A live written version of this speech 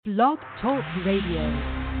Blog Talk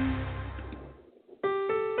Radio.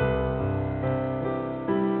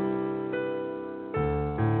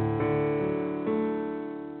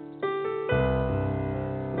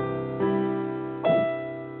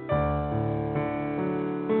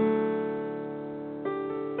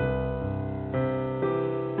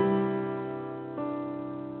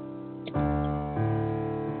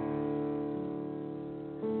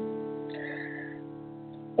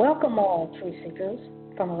 Welcome all, truth seekers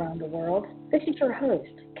from around the world. This is your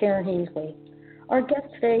host, Karen Heasley. Our guest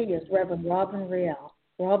today is Reverend Robin Reale.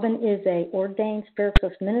 Robin is an ordained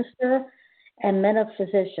Spiritualist Minister and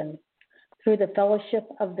Metaphysician through the Fellowship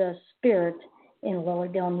of the Spirit in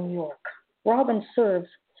Lilydale, New York. Robin serves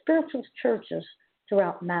spiritualist churches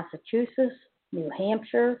throughout Massachusetts, New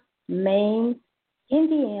Hampshire, Maine,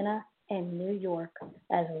 Indiana, and New York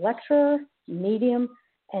as a lecturer, medium,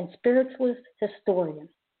 and spiritualist historian.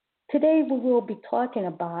 Today we will be talking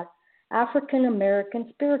about African American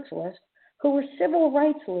spiritualists who were civil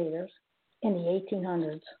rights leaders in the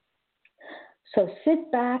 1800s. So sit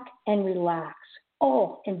back and relax.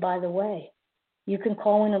 Oh, and by the way, you can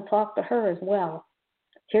call in and talk to her as well.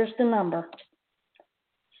 Here's the number,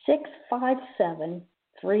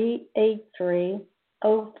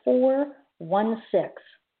 657-383-0416.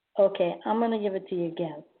 Okay, I'm going to give it to you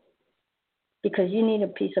again, because you need a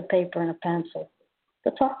piece of paper and a pencil to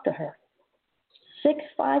talk to her.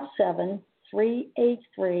 657-383-0416.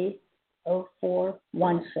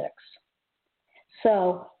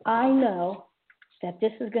 So I know that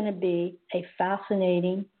this is going to be a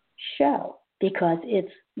fascinating show because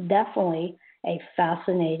it's definitely a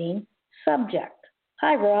fascinating subject.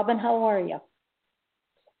 Hi, Robin. How are you?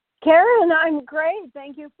 Karen, I'm great.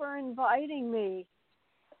 Thank you for inviting me.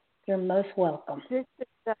 You're most welcome. This is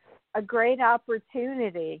a great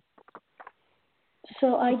opportunity.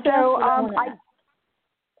 So I'm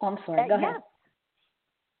sorry, go ahead.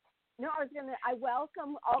 No, I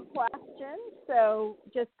welcome all questions, so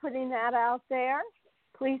just putting that out there.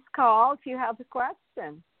 Please call if you have a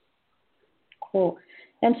question. Cool.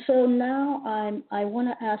 And so now I want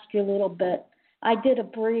to ask you a little bit. I did a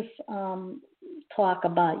brief talk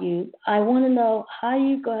about you. I want to know how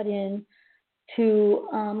you got into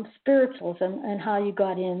spiritualism and how you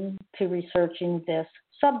got into researching this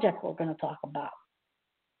subject we're going to talk about.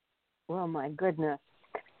 Oh, my goodness.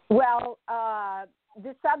 Well,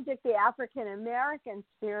 the subject, the African American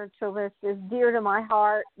spiritualist, is dear to my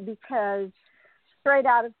heart because straight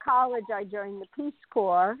out of college I joined the Peace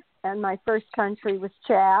Corps, and my first country was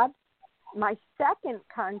Chad. My second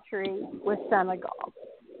country was Senegal.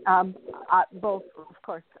 Both, of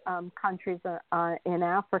course, countries in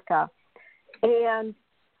Africa. And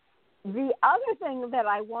the other thing that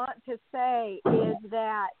I want to say is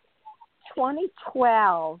that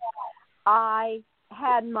 2012, I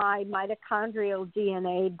had my mitochondrial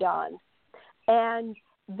DNA done, and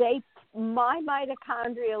my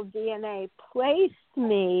mitochondrial DNA placed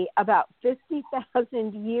me about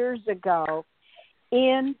 50,000 years ago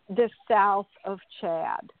in the south of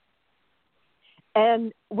Chad.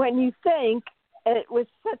 And when you think it was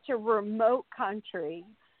such a remote country,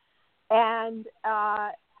 and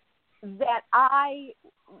that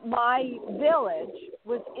my village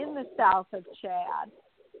was in the south of Chad,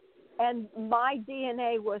 and my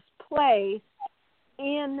DNA was placed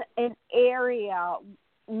in an area,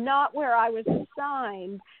 not where I was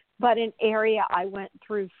assigned, but an area I went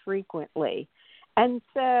through frequently. And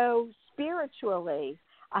so spiritually,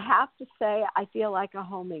 I have to say I feel like a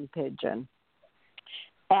homing pigeon.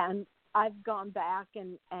 And I've gone back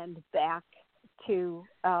and back to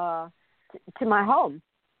my home,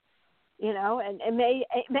 you know, and it may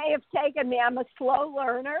have taken me, I'm a slow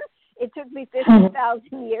learner. It took me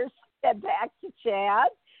 50,000 years to get back to Chad,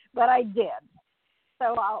 but I did.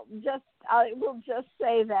 So I will just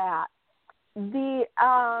say that. The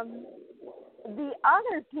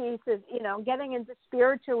other piece is, you know, getting into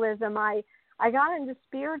spiritualism. I got into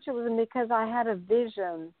spiritualism because I had a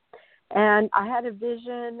vision. And I had a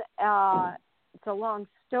vision, it's a long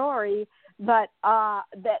story, but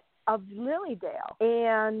that of Lilydale.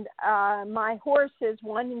 And my horses,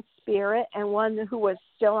 one in spirit and one who was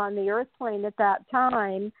still on the earth plane at that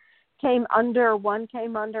time, one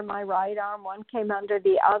came under my right arm, one came under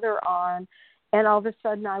the other arm, and all of a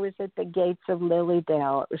sudden I was at the gates of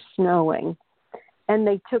Lilydale. It was snowing, and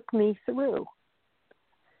they took me through.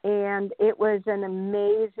 And it was an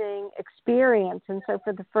amazing experience. And so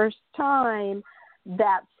for the first time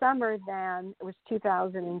that summer then, it was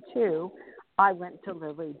 2002, I went to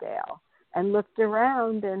Lilydale and looked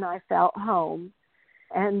around, and I felt home.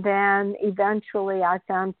 And then eventually I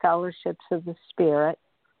found fellowships of the Spirit.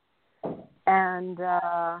 and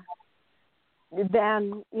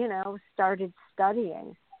then, started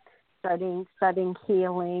studying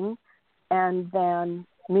healing and then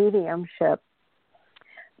mediumship.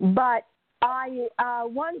 But I,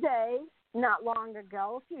 one day, not long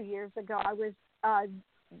ago, a few years ago, I was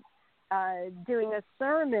doing a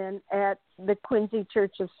sermon at the Quincy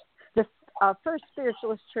Church of the First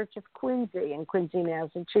Spiritualist Church of Quincy in Quincy,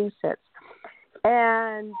 Massachusetts,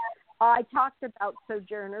 and I talked about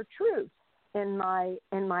Sojourner Truth in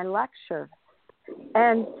my lecture.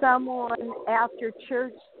 And someone after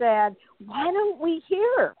church said, "Why don't we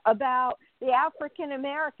hear about the African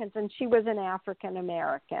Americans?" And she was an African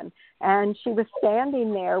American, and she was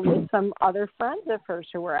standing there with some other friends of hers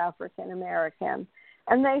who were African American.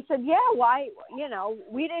 And they said, "Yeah, why?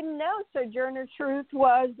 We didn't know Sojourner Truth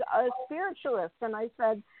was a spiritualist." And I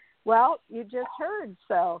said, "Well, you just heard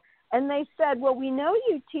so." And they said, "Well, we know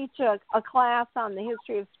you teach a class on the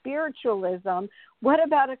history of spiritualism. What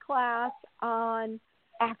about a class on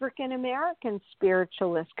African American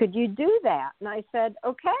spiritualists? Could you do that?" And I said,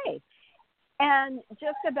 "Okay." And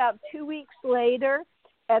just about 2 weeks later,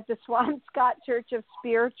 at the Swampscott Church of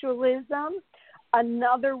Spiritualism,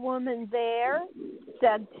 another woman there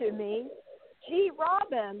said to me, "Gee,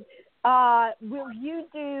 Robin, will you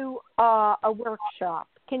do a workshop?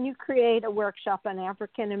 Can you create a workshop on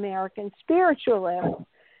African American spiritualists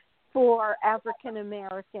for African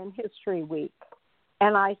American History Week?"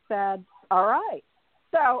 And I said, "All right."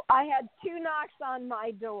 So I had 2 knocks on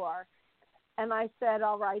my door, and I said,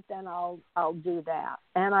 "All right, then I'll do that."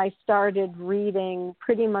 And I started reading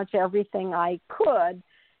pretty much everything I could,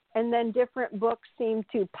 and then different books seemed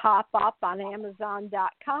to pop up on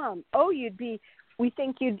Amazon.com. "Oh, we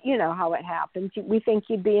think you'd, how it happens. We think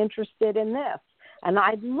you'd be interested in this." And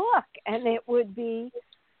I'd look, and it would be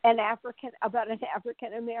about an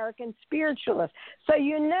African American spiritualist. So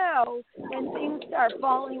when things start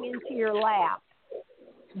falling into your lap,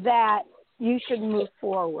 that you should move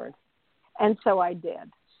forward. And so I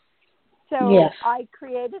did. So yes. I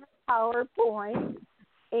created a PowerPoint,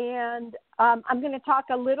 and I'm going to talk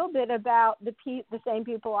a little bit about the same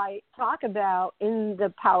people I talk about in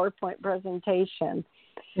the PowerPoint presentation.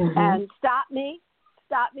 Mm-hmm. And stop me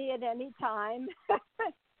at any time.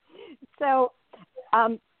 So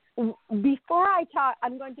before I talk,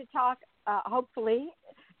 I'm going to talk, hopefully,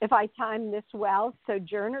 if I time this well,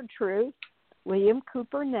 Sojourner Truth, William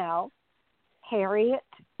Cooper Nell, Harriet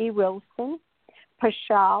E. Wilson,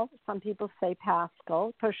 Paschal, some people say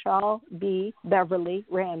Pascal, Paschal B. Beverly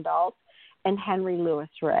Randolph, and Henry Louis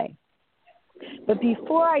Ray. But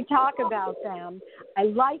before I talk about them, I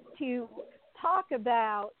like to talk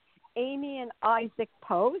about Amy and Isaac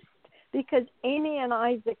Post, because Amy and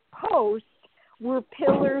Isaac Post were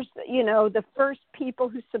pillars, the first people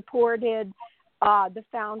who supported the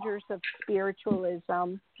founders of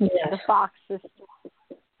spiritualism, yes. The Fox sisters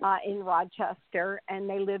in Rochester, and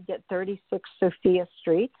they lived at 36 Sophia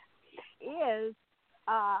Street, is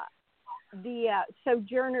the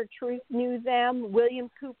Sojourner Truth knew them. William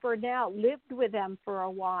Cooper Nell lived with them for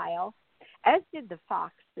a while, as did the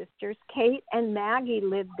Fox sisters. Kate and Maggie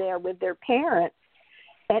lived there with their parents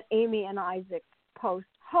at Amy and Isaac Post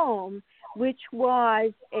home, which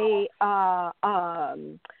was a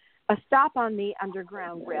stop on the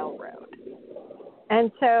Underground Railroad.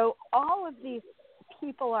 And so all of these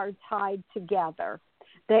people are tied together.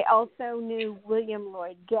 They also knew William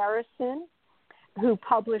Lloyd Garrison, who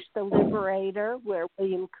published The Liberator, where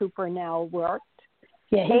William Cooper Nell worked.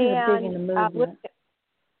 Yeah, he was big in the movement.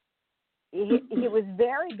 He was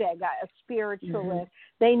very big, a spiritualist.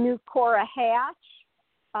 Mm-hmm. They knew Cora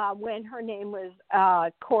Hatch when her name was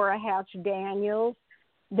Cora Hatch Daniels.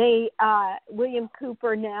 William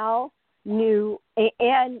Cooper Nell knew,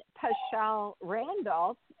 and Paschal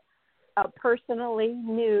Randolph personally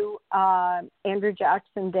knew Andrew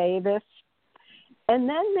Jackson Davis. And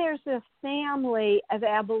then there's a family of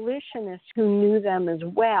abolitionists who knew them as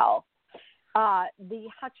well. The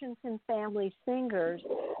Hutchinson family singers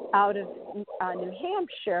out of New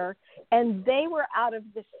Hampshire, and they were out of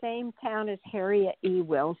the same town as Harriet E.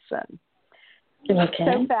 Wilson. Okay.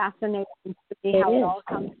 So fascinating to see how it all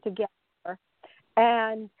comes together.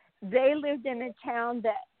 And they lived in a town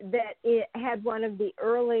that it had one of the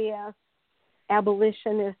earliest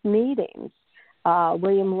abolitionist meetings.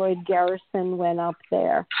 William Lloyd Garrison went up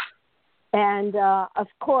there. And, of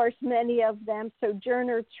course, many of them,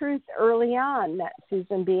 Sojourner Truth early on met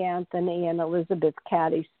Susan B. Anthony and Elizabeth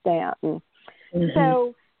Cady Stanton. Mm-hmm.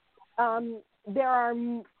 So there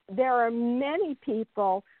are many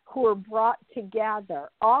people who were brought together.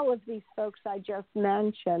 All of these folks I just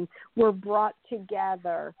mentioned were brought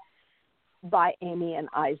together by Amy and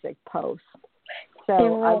Isaac Post.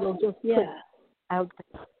 So I will just put out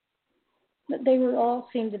there. But they were all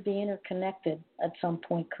seem to be interconnected at some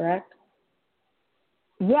point, correct?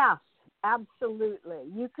 Yes, absolutely.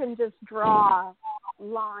 You can just draw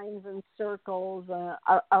lines and circles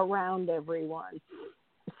around everyone.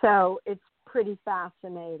 So it's pretty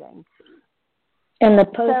fascinating. And the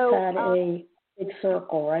Post had a big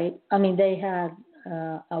circle, right? I mean, they had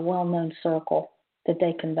a well-known circle that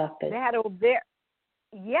they conducted. They had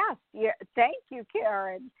yes, thank you,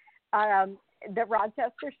 Karen. The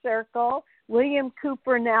Rochester Circle. William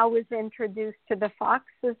Cooper now was introduced to the Fox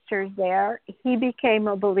sisters there. He became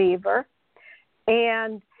a believer.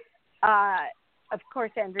 And, of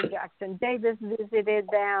course, Andrew Jackson Davis visited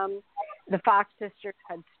them. The Fox sisters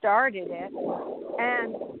had started it.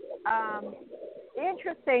 And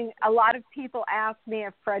interesting, a lot of people ask me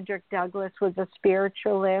if Frederick Douglass was a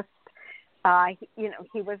spiritualist.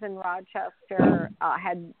 He was in Rochester,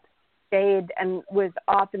 had stayed and was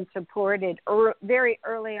often supported very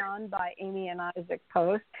early on by Amy and Isaac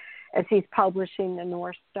Post as he's publishing the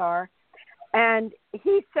North Star. And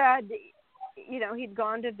he said, he'd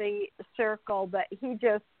gone to the circle, but he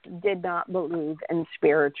just did not believe in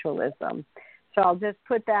spiritualism. So I'll just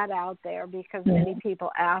put that out there because many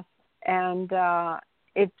people ask, and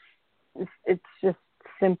it's just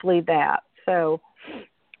simply that. So,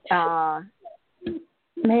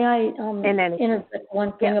 may I interject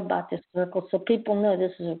one thing about this circle so people know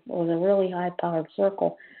this was a really high-powered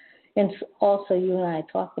circle. And also, you and I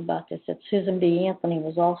talked about this, that Susan B. Anthony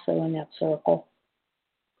was also in that circle.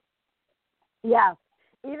 Yes,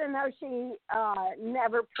 even though she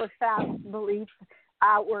never professed belief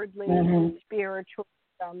outwardly in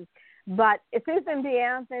spiritualism. But Susan B.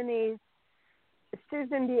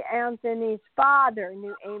 Anthony's father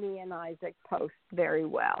knew Amy and Isaac Post very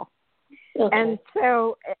well. Okay. And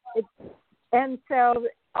so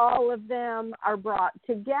all of them are brought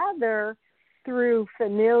together through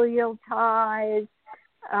familial ties,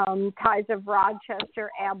 ties of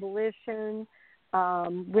Rochester abolition,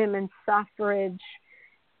 women's suffrage.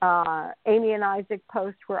 Amy and Isaac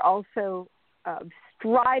Post were also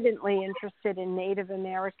stridently interested in Native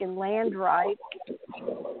American land rights,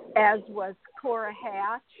 as was Cora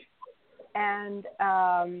Hatch and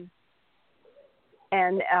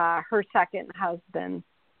her second husband,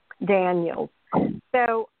 Daniel.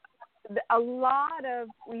 So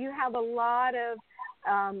you have a lot of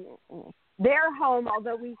their home,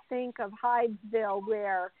 although we think of Hydesville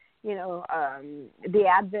where, the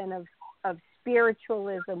advent of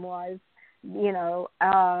spiritualism was,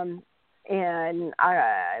 in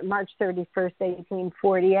March 31st,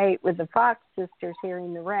 1848, with the Fox sisters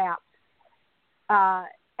hearing the rap.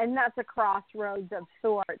 And that's a crossroads of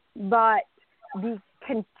sorts. But the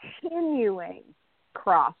continuing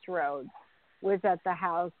crossroads was at the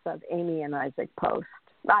house of Amy and Isaac Post,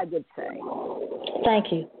 I would say.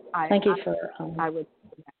 Thank you. Thank you for... I would say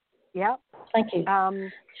that. Yep. Thank you.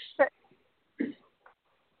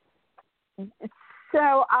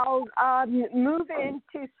 So I'll move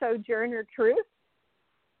into Sojourner Truth.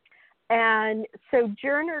 And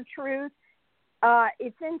Sojourner Truth,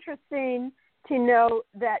 it's interesting to know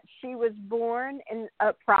that she was born in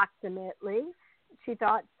approximately, she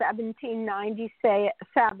thought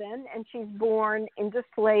 1797, and she's born into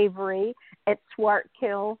slavery at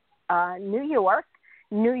Swartkill, New York.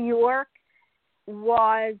 New York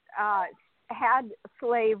was had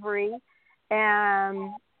slavery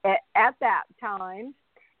at that time,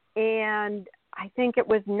 and I think it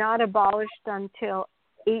was not abolished until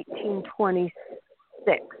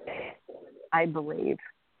 1826, I believe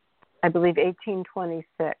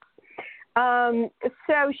 1826.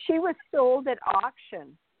 So she was sold at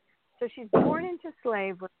auction. So she's born into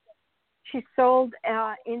slavery. She sold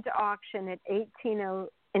into auction in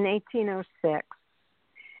 1806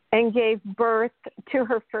 and gave birth to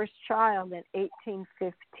her first child in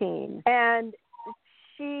 1815. And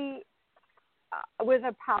she was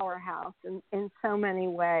a powerhouse in so many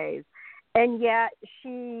ways. And yet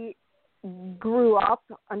she grew up,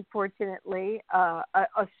 unfortunately, a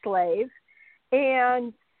slave.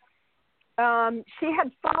 And she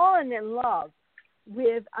had fallen in love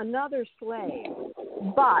with another slave.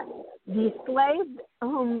 But the slave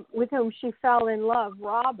with whom she fell in love,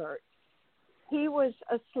 Robert, he was,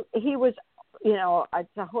 it's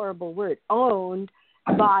a horrible word, owned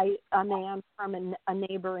by a man from a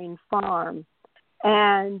neighboring farm.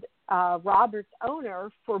 And Robert's owner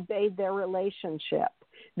forbade their relationship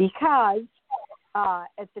because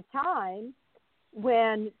at the time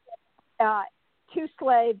when two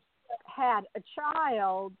slaves had a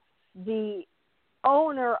child, the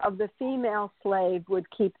owner of the female slave would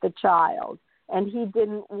keep the child, and he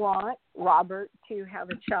didn't want Robert to have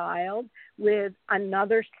a child with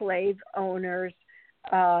another slave owner's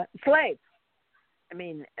slave. I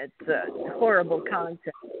mean, it's a horrible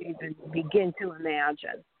concept to even begin to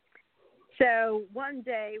imagine. So one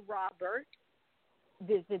day, Robert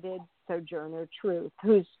visited Sojourner Truth,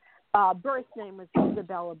 whose birth name was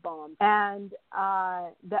Isabella Baum, and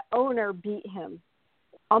the owner beat him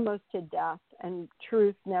almost to death, and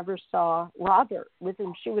Truth never saw Robert, with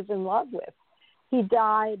whom she was in love with. He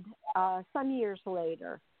died some years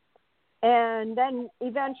later. And then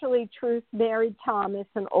eventually Truth married Thomas,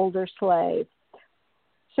 an older slave.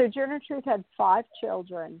 Sojourner Truth had 5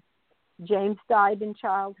 children. James died in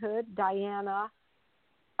childhood. Diana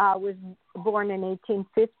was born in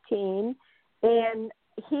 1815. And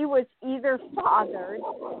he was either fathered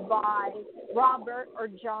by Robert or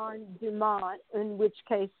John Dumont, in which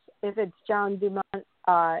case, if it's John Dumont,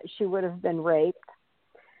 she would have been raped.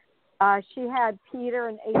 She had Peter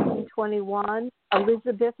in 1821,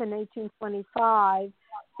 Elizabeth in 1825,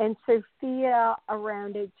 and Sophia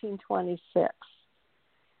around 1826.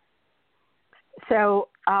 So,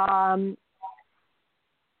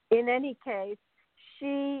 in any case,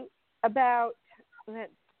 she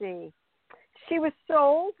was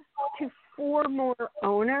sold to 4 more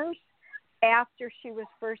owners after she was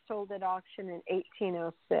first sold at auction in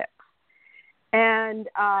 1806. And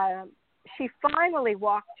she finally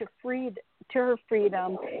walked to her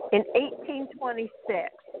freedom in 1826.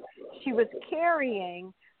 She was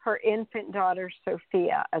carrying her infant daughter,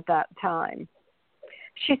 Sophia, at that time.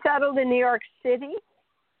 She settled in New York City,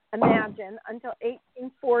 imagine, until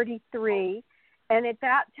 1843. And at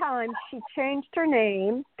that time, she changed her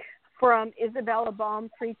name from Isabella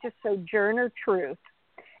Baumfree to Sojourner Truth.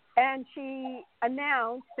 And she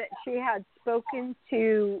announced that she had spoken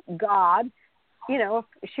to God. You know,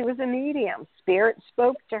 she was a medium. Spirit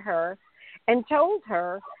spoke to her and told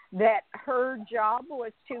her that her job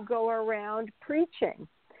was to go around preaching.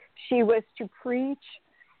 She was to preach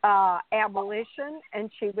abolition, and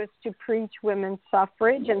she was to preach women's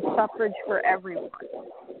suffrage and suffrage for everyone.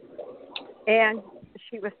 And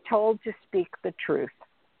she was told to speak the truth.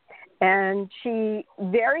 And she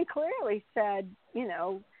very clearly said, you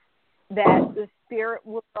know, that the spirit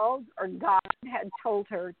world or God had told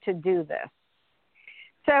her to do this.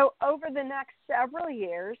 So over the next several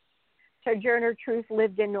years, Sojourner Truth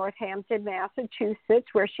lived in Northampton, Massachusetts,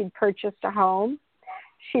 where she'd purchased a home.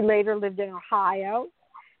 She later lived in Ohio.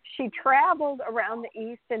 She traveled around the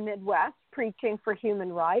East and Midwest preaching for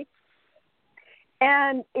human rights.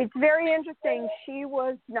 And it's very interesting, she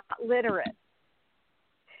was not literate.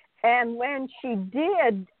 And when she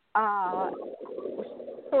did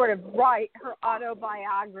sort of write her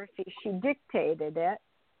autobiography, she dictated it.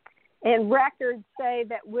 And records say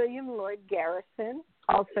that William Lloyd Garrison,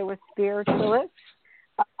 also a spiritualist,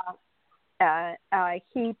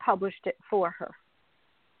 he published it for her.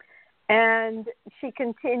 And she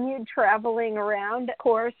continued traveling around. Of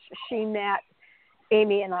course, she met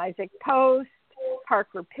Amy and Isaac Post,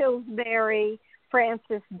 Parker Pillsbury,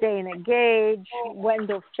 Francis Dana Gage,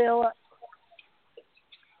 Wendell Phillips,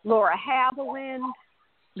 Laura Haviland,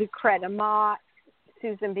 Lucretta Mott,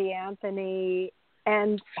 Susan B. Anthony,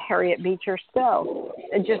 and Harriet Beecher Stowe,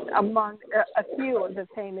 just among a few of the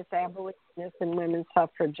famous abolitionists and women's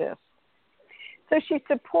suffragists. So she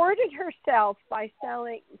supported herself by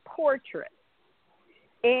selling portraits.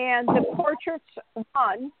 And the portraits,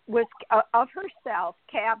 one was of herself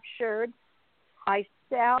captured, "I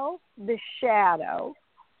sell the shadow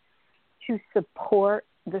to support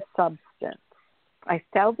the substance." I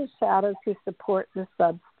sell the shadow to support the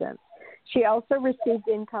substance. She also received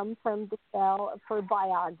income from the sale of her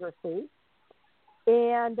biography.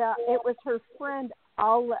 And it was her friend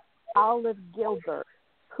Olive Gilbert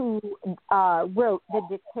who wrote the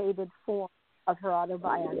dictated form of her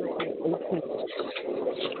autobiography in 18.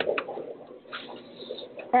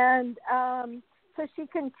 And so she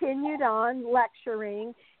continued on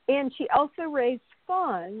lecturing, and she also raised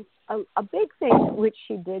funds. A big thing which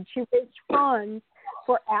she did, she raised funds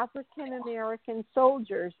for African American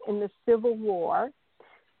soldiers in the Civil War,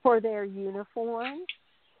 for their uniforms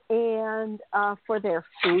and for their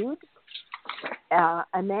food.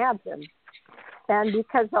 Imagine. And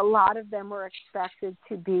because a lot of them were expected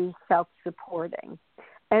to be self-supporting.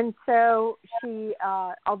 And so she,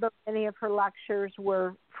 although many of her lectures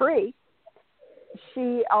were free,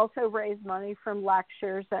 she also raised money from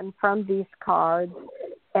lectures and from these cards,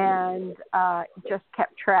 and just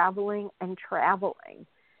kept traveling and traveling.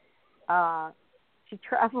 She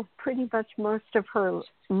traveled pretty much most of her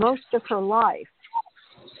life.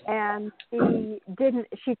 and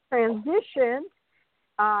she transitioned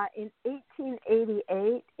in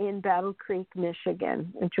 1888 in Battle Creek,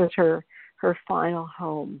 Michigan, which was her final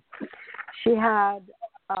home. She had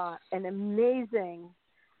an amazing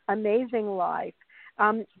life.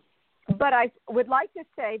 But I would like to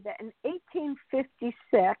say that in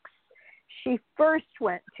 1856, she first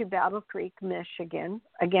went to Battle Creek, Michigan,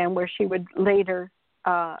 again, where she would later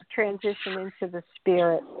transition into the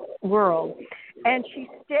spirit world. And she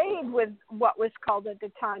stayed with what was called at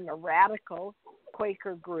the time a radical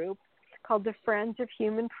Quaker group called the Friends of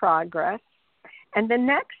Human Progress. And the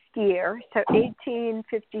next year, so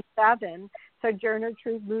 1857, Sojourner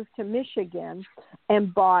Truth moved to Michigan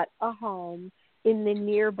and bought a home in the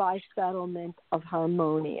nearby settlement of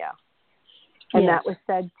Harmonia. And that was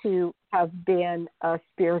said to have been a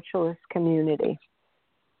spiritualist community.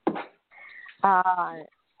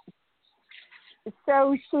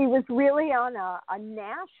 So she was really on a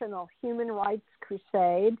national human rights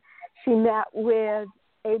crusade. She met with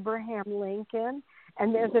Abraham Lincoln,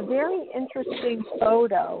 and there's a very interesting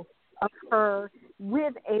photo of her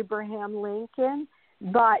with Abraham Lincoln,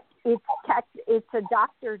 but it's a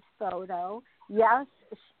doctored photo. Yes,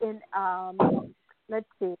 in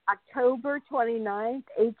October 29th,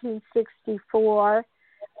 1864.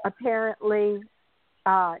 Apparently,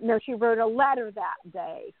 she wrote a letter that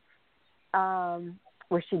day,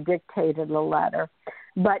 where she dictated a letter.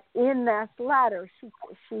 But in that letter,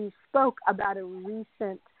 she spoke about a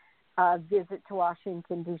recent visit to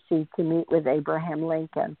Washington, D.C. to meet with Abraham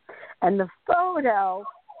Lincoln. And the photo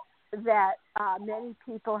that many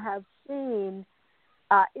people have seen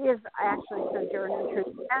is actually Sojourner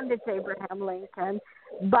Truth, and it's Abraham Lincoln.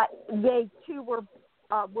 But they two were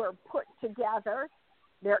put together,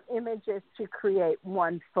 their images, to create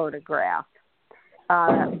one photograph.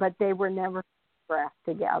 But they were never photographed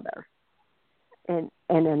together in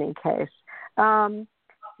any case.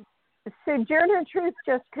 Sojourner Truth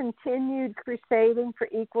just continued crusading for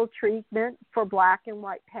equal treatment for black and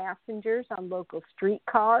white passengers on local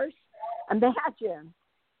streetcars. Imagine.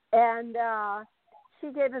 And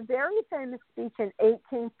she gave a very famous speech in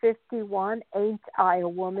 1851, Ain't I a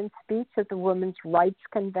Woman speech at the Women's Rights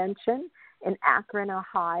Convention in Akron,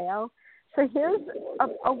 Ohio. So here's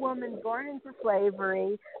a woman born into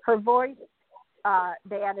slavery. Her voice,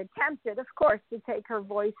 they had attempted, of course, to take her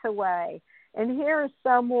voice away. And here is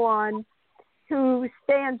someone who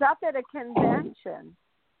stands up at a convention,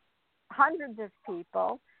 hundreds of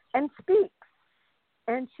people, and speaks.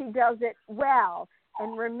 And she does it well.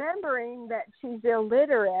 And remembering that she's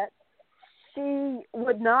illiterate, she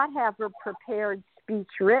would not have her prepared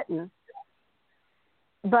speech written,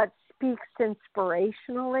 but speaks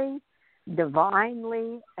inspirationally,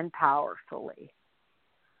 divinely, and powerfully.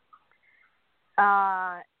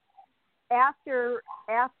 After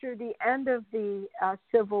the end of the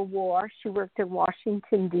Civil War, she worked in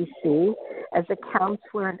Washington, D.C. as a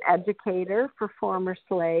counselor and educator for former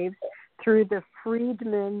slaves through the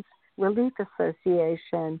Freedmen's Relief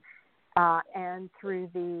Association and through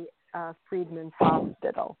the Freedmen's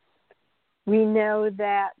Hospital. We know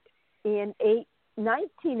that in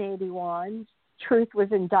 1981, Truth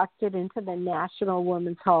was inducted into the National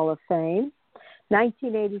Women's Hall of Fame.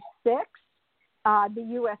 1986, the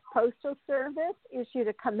U.S. Postal Service issued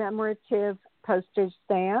a commemorative postage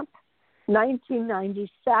stamp.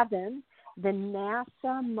 1997, the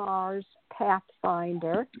NASA Mars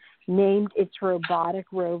Pathfinder named its robotic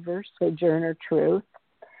rover Sojourner Truth.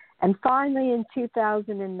 And finally, in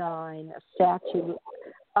 2009, a statue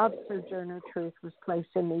of Sojourner Truth was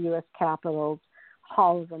placed in the U.S. Capitol's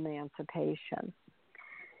Hall of Emancipation.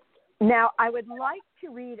 Now, I would like to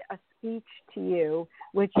read a speech to you,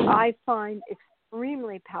 which I find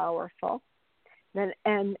extremely powerful.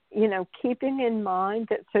 And keeping in mind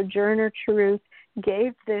that Sojourner Truth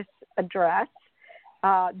gave this address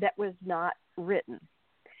that was not written.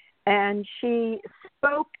 And she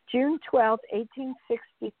spoke June 12,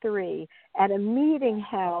 1863, at a meeting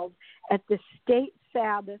held at the State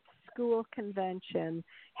Sabbath School Convention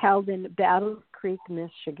held in Battle Creek,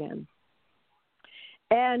 Michigan.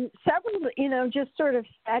 And several, just sort of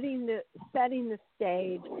setting the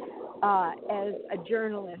stage as a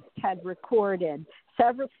journalist had recorded.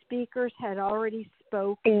 Several speakers had already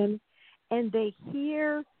spoken, and they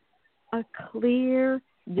hear a clear,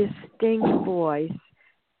 distinct voice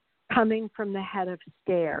coming from the head of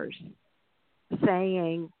stairs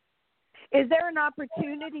saying, "Is there an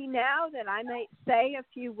opportunity now that I might say a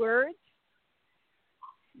few words?"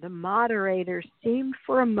 The moderator seemed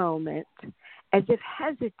for a moment as if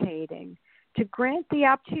hesitating to grant the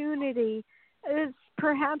opportunity, as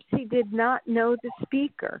perhaps he did not know the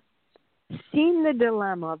speaker. Seeing the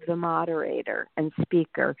dilemma of the moderator and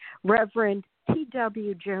speaker, Reverend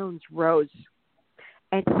T.W. Jones rose,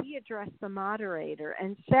 and he addressed the moderator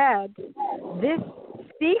and said, "This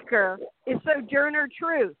speaker is Sojourner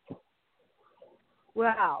Truth."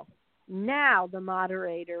 Well, now the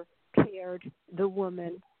moderator paired the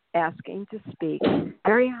woman asking to speak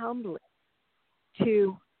very humbly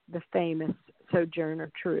to the famous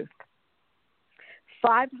Sojourner Truth.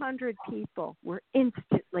 500 people were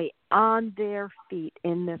instantly on their feet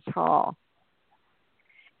in this hall,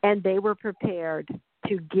 and they were prepared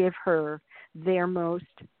to give her their most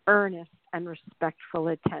earnest and respectful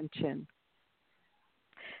attention.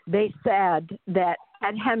 They said that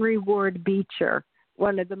had Henry Ward Beecher,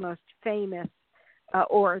 one of the most famous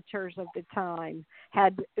orators of the time,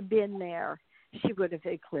 had been there, she would have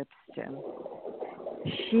eclipsed him.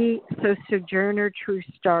 So Sojourner Truth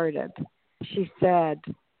started. She said,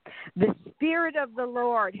 "The Spirit of the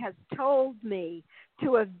Lord has told me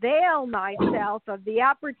to avail myself of the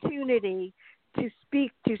opportunity to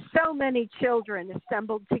speak to so many children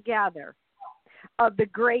assembled together of the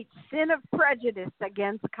great sin of prejudice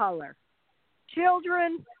against color.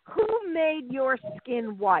 Children, who made your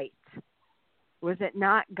skin white? Was it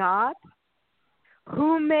not God?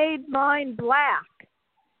 Who made mine black?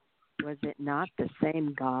 Was it not the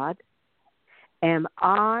same God? Am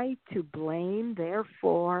I to blame,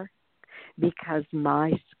 therefore, because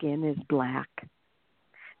my skin is black?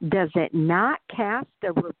 Does it not cast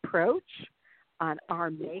a reproach on our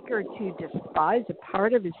Maker to despise a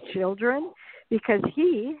part of his children because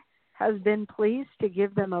he has been pleased to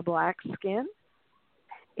give them a black skin?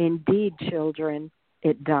 Indeed, children,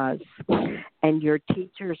 it does, and your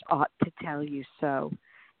teachers ought to tell you so,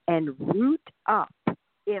 and root up,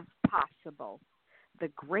 if possible, the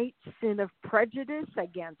great sin of prejudice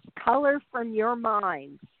against color from your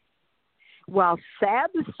minds. While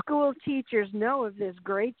Sabbath school teachers know of this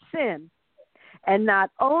great sin, and not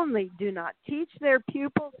only do not teach their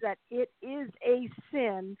pupils that it is a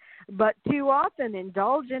sin, but too often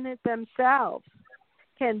indulge in it themselves,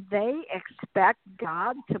 can they expect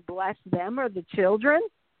God to bless them or the children?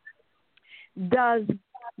 Does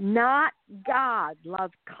not God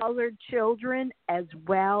love colored children as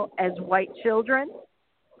well as white children?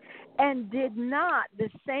 And did not the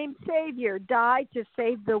same Savior die to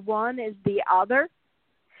save the one as the other?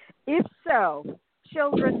 If so,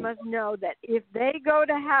 children must know that if they go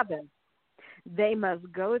to heaven, they must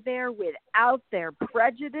go there without their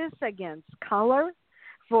prejudice against color,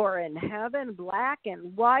 for in heaven black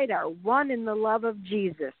and white are one in the love of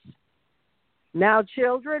Jesus. Now,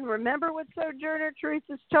 children, remember what Sojourner Truth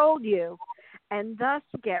has told you, and thus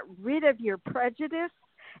get rid of your prejudice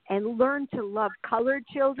and learn to love colored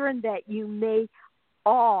children, that you may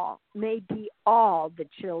be all the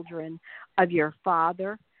children of your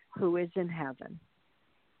Father who is in heaven.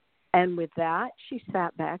 And with that, she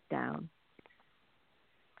sat back down.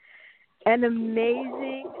 An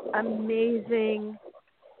amazing, amazing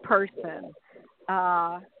person.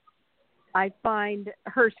 I find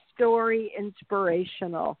her story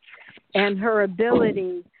inspirational, and her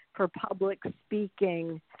ability for public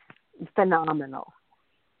speaking phenomenal.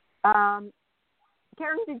 Karen,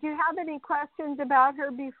 did you have any questions about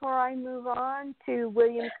her before I move on to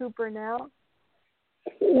William Cooper now?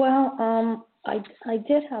 Well, I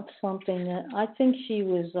did have something that I think she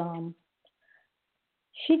was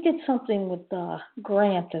she did something with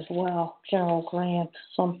Grant as well, General Grant,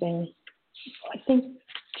 something. I think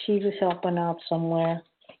she was helping out somewhere.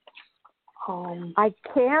 I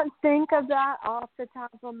can't think of that off the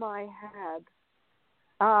top of my head,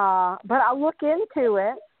 but I'll look into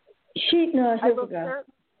it. Here we go.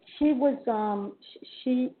 She was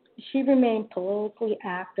she remained politically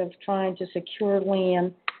active, trying to secure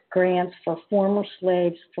land grants for former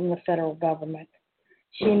slaves from the federal government.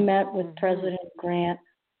 She met with President Grant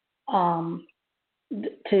so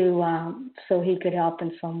he could help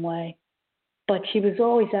in some way. But she was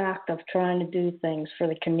always active, trying to do things for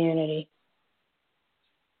the community.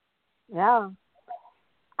 Yeah.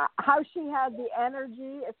 How she had the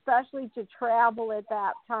energy, especially to travel at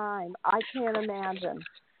that time, I can't imagine.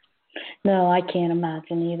 No, I can't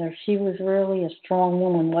imagine either. She was really a strong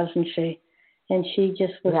woman, wasn't she? And she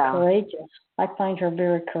just was courageous. I find her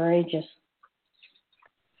very courageous.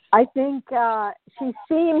 I think she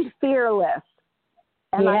seemed fearless.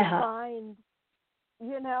 And I find,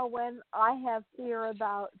 when I have fear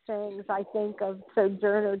about things, I think of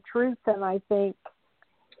Sojourner Truth, and I think,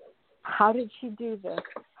 how did she do this?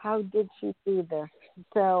 How did she do this?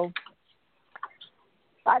 So,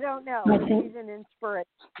 I don't know. She's an inspiration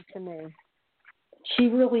to me. She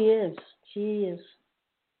really is. She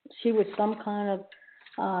was some kind of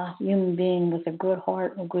human being with a good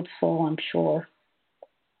heart and a good soul, I'm sure.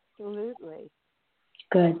 Absolutely.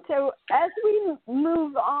 Good. So as we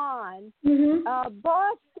move on,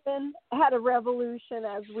 Boston had a revolution,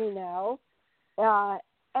 as we know,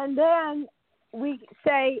 and then we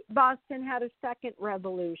say Boston had a second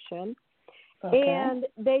revolution, and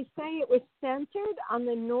they say it was centered on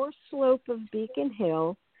the north slope of Beacon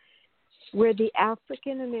Hill, where the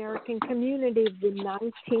African-American community of the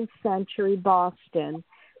 19th century Boston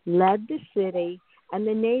led the city and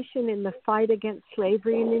the nation in the fight against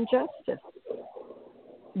slavery and injustice.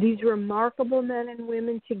 These remarkable men and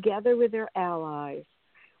women, together with their allies,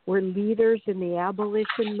 were leaders in the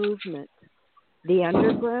abolition movement, the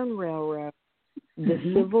Underground Railroad, the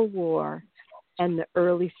Civil War, and the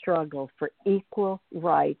early struggle for equal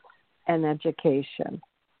rights and education.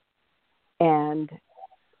 And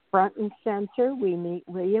front and center, we meet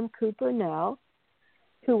William Cooper Nell,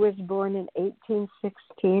 who was born in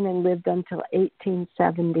 1816 and lived until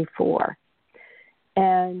 1874.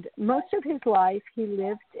 And most of his life, he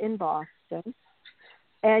lived in Boston.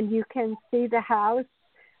 And you can see the house,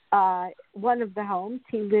 one of the homes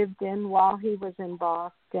he lived in while he was in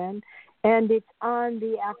Boston. And it's on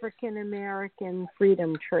the African-American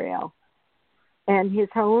Freedom Trail. And his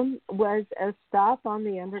home was a stop on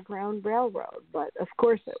the Underground Railroad, but of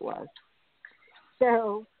course it was.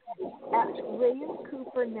 So William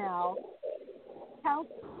Cooper now told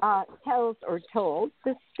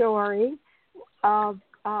the story of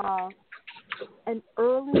an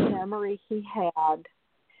early memory he had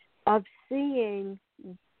of seeing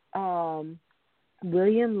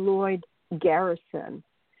William Lloyd Garrison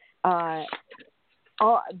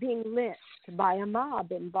being lynched by a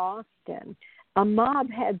mob in Boston. A mob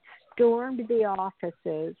had stormed the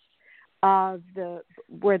offices of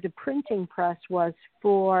where the printing press was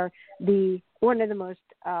for one of the most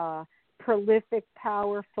prolific,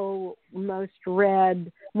 powerful,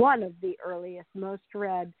 one of the earliest, most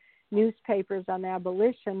read newspapers on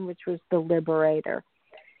abolition, which was The Liberator.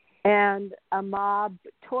 And a mob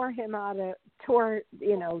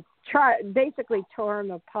basically tore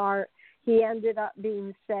him apart. He ended up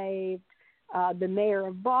being saved. The mayor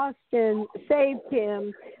of Boston saved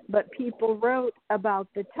him, but people wrote about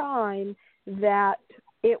the time that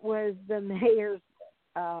it was the mayor's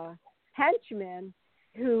henchmen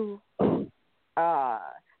who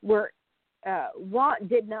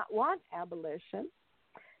did not want abolition,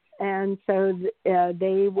 and so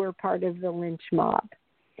they were part of the lynch mob.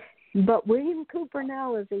 But William Cooper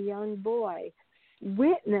Nell, as a young boy,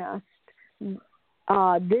 witnessed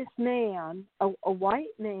this man, a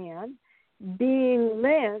white man, being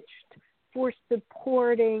lynched for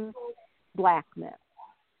supporting black men.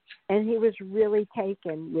 And he was really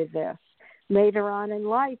taken with this. Later on in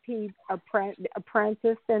life, he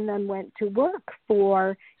apprenticed and then went to work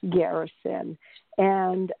for Garrison.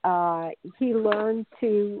 And he learned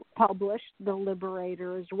to publish The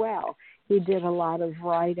Liberator as well. He did a lot of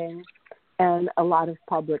writing and a lot of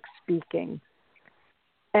public speaking.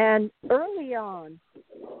 And early on,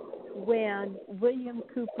 when William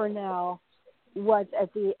Cooper Nell was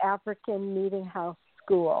at the African Meeting House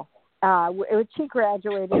School, which he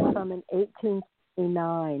graduated from in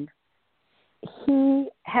 1869, he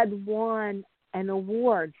had won an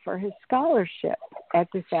award for his scholarship at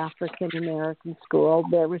this African American school.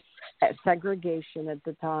 There was segregation at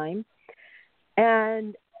the time,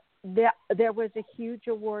 and there was a huge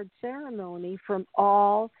award ceremony from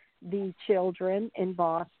all the children in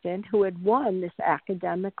Boston who had won this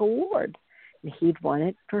academic award. He'd won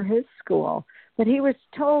it for his school, but he was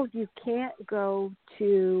told, you can't go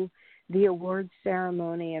to the award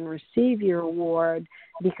ceremony and receive your award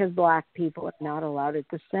because black people are not allowed at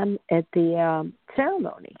the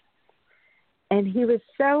ceremony. And he was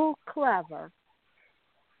so clever.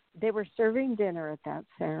 They were serving dinner at that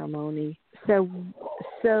ceremony. So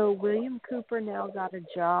William Cooper Nell got a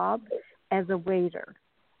job as a waiter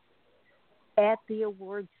at the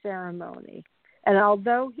award ceremony. And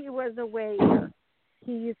although he was a waiter,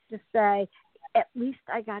 he used to say, at least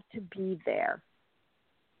I got to be there.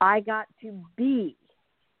 I got to be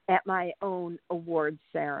at my own award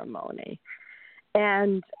ceremony.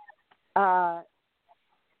 And that,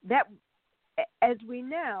 as we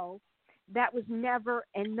know, that was never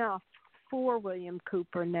enough for William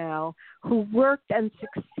Cooper Nell, who worked and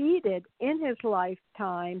succeeded in his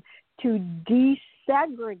lifetime to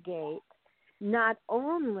desegregate not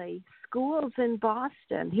only schools in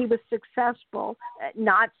Boston. He was successful,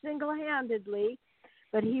 not single-handedly,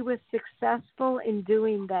 but he was successful in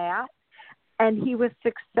doing that, and he was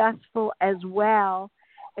successful as well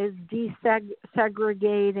as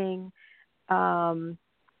desegregating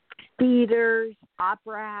theaters,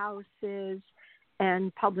 opera houses,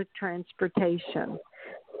 and public transportation.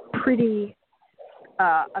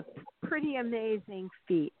 A pretty amazing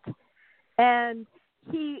feat. And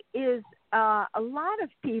he is, a lot of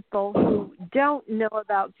people who don't know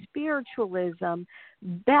about spiritualism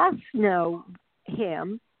best know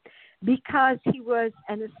him because he was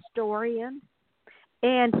an historian,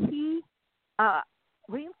 and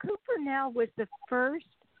William Cooper now was the first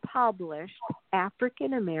published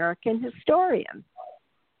African-American historian.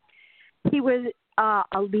 He was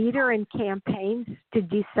a leader in campaigns to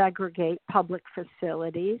desegregate public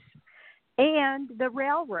facilities and the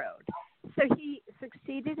railroad. So he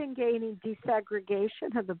succeeded in gaining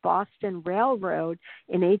desegregation of the Boston Railroad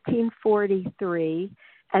in 1843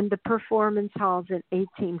 and the performance halls in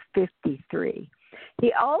 1853.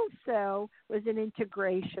 He also was an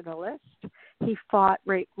integrationalist. He fought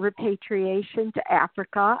repatriation to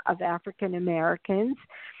Africa of African Americans.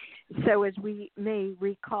 So as we may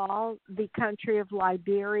recall, the country of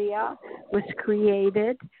Liberia was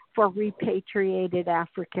created for repatriated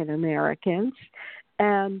African Americans,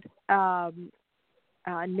 and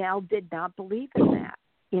Nell did not believe in that.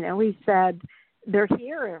 He said, they're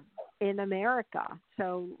here in America,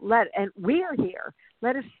 so we're here.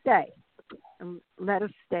 Let us stay. Let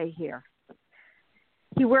us stay here.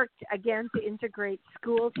 He worked, again, to integrate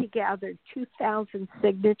schools. He gathered 2,000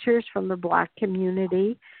 signatures from the Black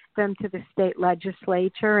community, them to the state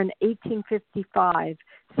legislature. In 1855,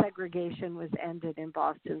 segregation was ended in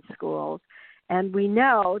Boston schools. And we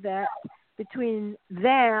know that between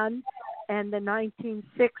then and the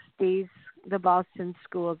 1960s, the Boston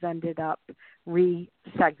schools ended up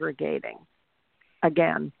resegregating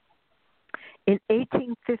again. In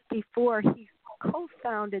 1854, he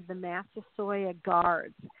co-founded the Massachusetts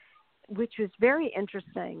Guards, which was very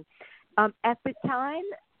interesting. At the time,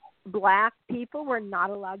 Black people were not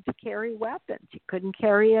allowed to carry weapons. You couldn't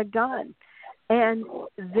carry a gun, and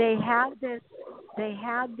they had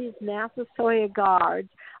these Massachusetts Guards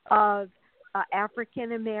of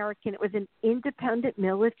African American. It was an independent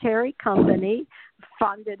military company,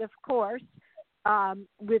 funded, of course,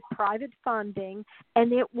 with private funding,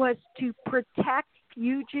 and it was to protect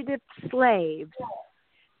fugitive slaves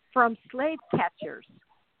from slave catchers.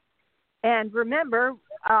 And remember,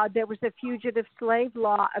 there was a fugitive slave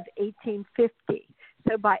law of 1850.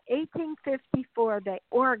 So by 1854, they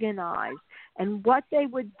organized. And what they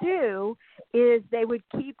would do is they would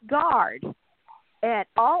keep guard at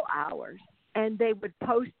all hours. And they would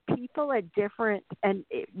post people at different, and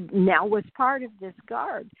Nell was part of this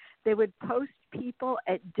guard. They would post people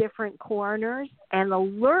at different corners and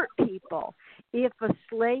alert people if a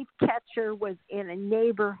slave catcher was in a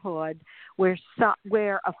neighborhood where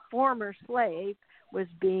a former slave was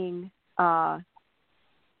being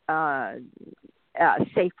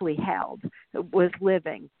safely held, was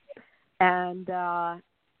living. And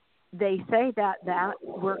they say that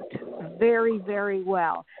worked very, very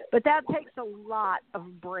well. But that takes a lot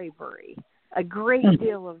of bravery, a great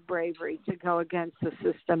deal of bravery to go against the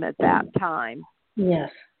system at that time. Yes,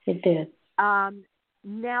 it did.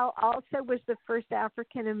 Nell also was the first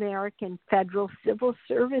African-American federal civil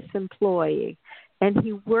service employee, and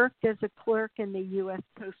he worked as a clerk in the U.S.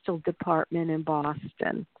 Postal Department in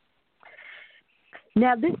Boston.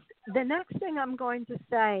 Now, the next thing I'm going to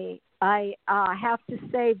say, I have to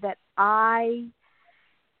say that I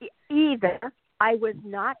was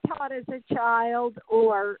not taught as a child,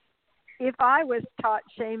 or if I was taught,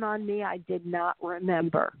 shame on me, I did not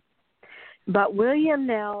remember. But William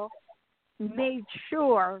Nell made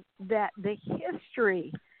sure that the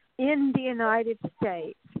history in the United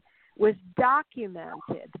States was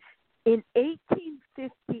documented. In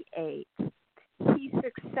 1858,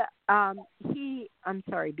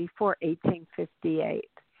 before 1858,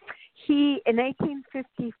 in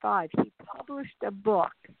 1855, he published a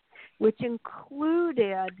book which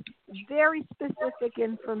included very specific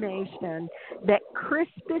information that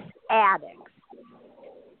Crispus Attucks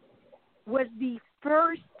was the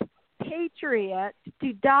first patriot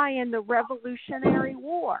to die in the Revolutionary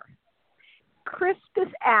War.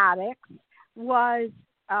 Crispus Attucks was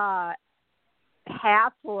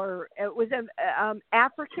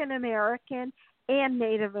African American and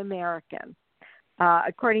Native American.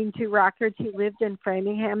 According to records, he lived in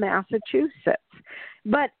Framingham, Massachusetts.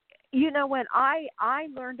 But when I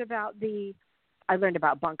learned about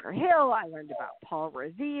Bunker Hill, I learned about Paul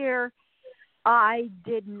Revere. I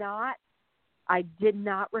did not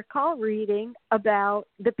recall reading about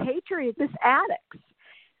the patriot, this Attucks.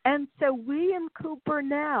 And so William Cooper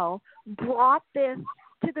now brought this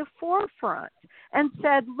to the forefront and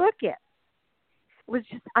said, look it, It was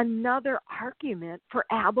just another argument for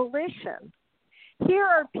abolition. Here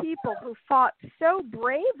are people who fought so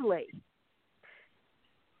bravely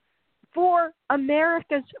for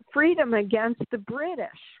America's freedom against the British.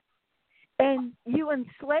 And you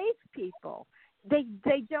enslave people. They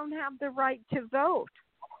don't have the right to vote.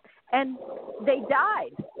 And they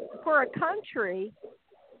died for a country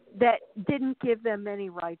that didn't give them any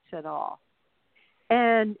rights at all.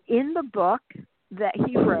 And in the book that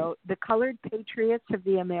he wrote, The Colored Patriots of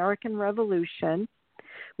the American Revolution,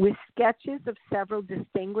 with sketches of several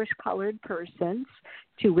distinguished colored persons,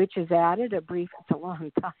 to which is added a brief, it's a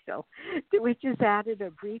long title, to which is added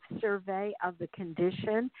a brief survey of the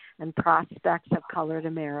condition and prospects of colored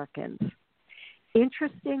Americans.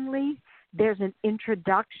 Interestingly, there's an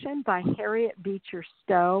introduction by Harriet Beecher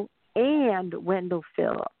Stowe and Wendell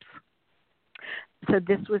Phillips. So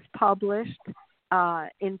this was published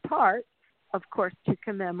in part, of course, to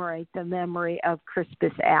commemorate the memory of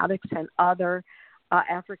Crispus Attucks and other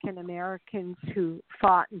African Americans who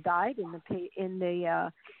fought and died in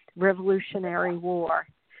the Revolutionary War,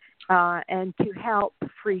 and to help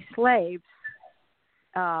free slaves,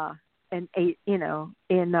 in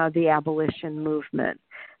the abolition movement.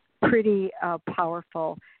 Pretty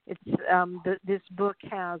powerful. It's this book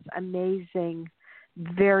has amazing,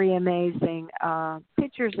 very amazing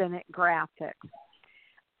pictures in it, graphics.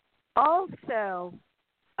 Also,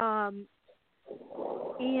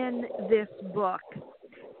 in this book,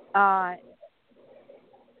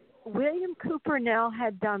 William Cooper Nell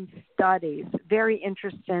had done studies, very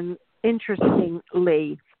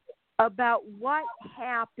interestingly, about what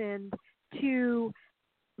happened to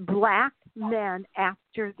black men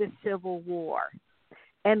after the Civil War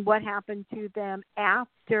and what happened to them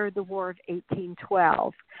after the War of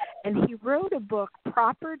 1812. And he wrote a book,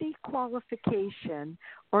 Property Qualification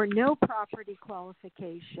or No Property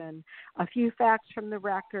Qualification, A Few Facts from the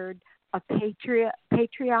Record of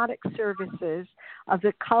Patriotic Services of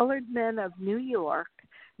the Colored Men of New York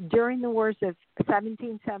during the wars of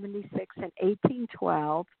 1776 and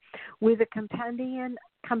 1812, with a compendium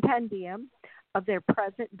of their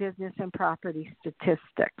present business and property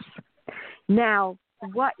statistics. Now,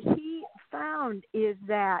 what he found is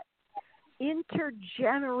that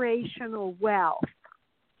intergenerational wealth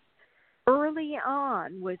early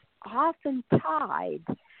on was often tied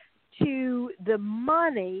to the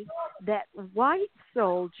money that white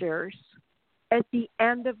soldiers at the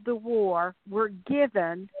end of the war were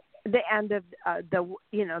given, the end of the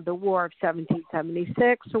War of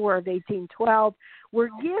 1776, the War of 1812, were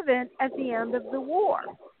given at the end of the war.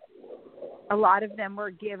 A lot of them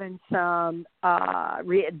were given some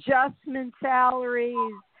readjustment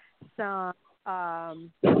salaries, some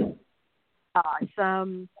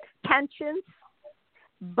pensions,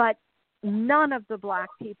 but none of the black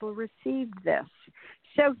people received this.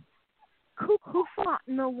 So who fought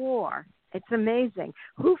in the war? It's amazing.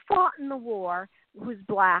 Who fought in the war, who's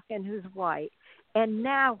black and who's white, and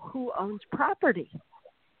now who owns property?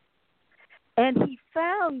 And he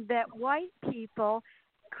found that white people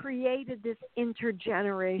created this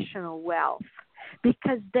intergenerational wealth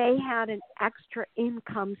because they had an extra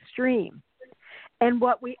income stream. And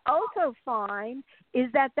what we also find is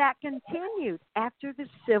that continued after the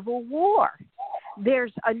Civil War.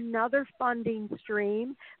 There's another funding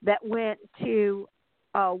stream that went to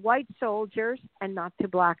white soldiers and not to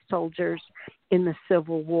black soldiers in the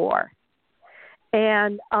Civil War.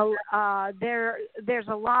 And there's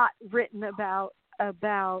a lot written about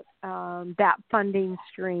that funding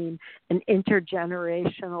stream and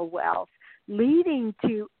intergenerational wealth, leading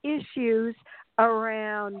to issues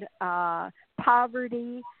around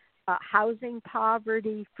poverty, housing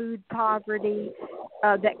poverty, food poverty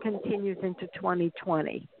that continues into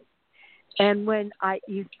 2020. And when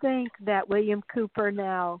you think that William Cooper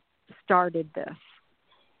now started this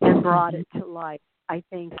and brought it to life, I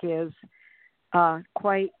think is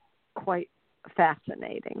quite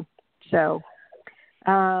fascinating. So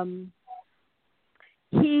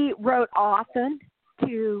he wrote often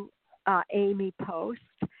to Amy Post,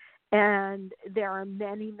 and there are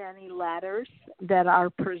many, many letters that are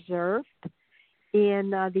preserved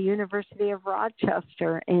in the University of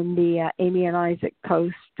Rochester in the Amy and Isaac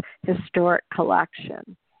Post Historic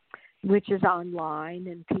Collection, which is online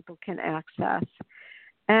and people can access.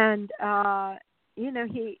 And,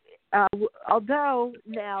 he, although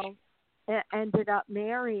Nell ended up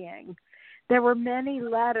marrying, there were many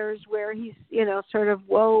letters where he's, sort of,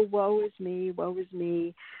 woe is me,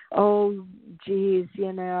 oh, geez,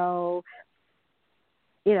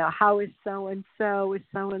 how is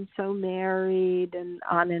so-and-so married, and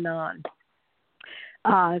on and on.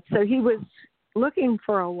 So he was looking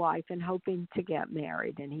for a wife and hoping to get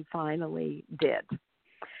married, and he finally did.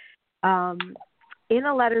 In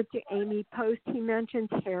a letter to Amy Post, he mentions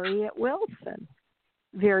Harriet Wilson,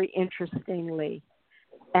 very interestingly.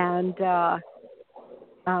 And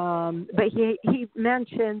but he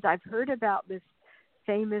mentions, I've heard about this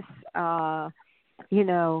famous, I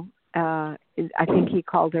think he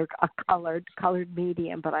called her a colored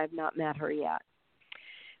medium, but I've not met her yet.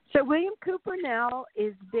 So William Cooper now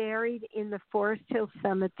is buried in the Forest Hill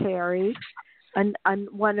Cemetery, on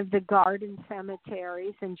one of the garden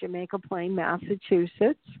cemeteries in Jamaica Plain,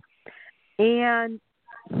 Massachusetts. And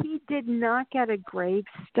he did not get a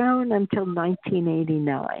gravestone until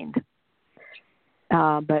 1989.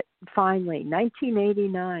 But finally,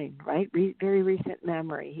 1989, right? Very recent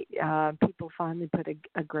memory. People finally put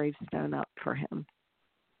a gravestone up for him.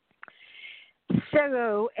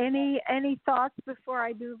 So, any thoughts before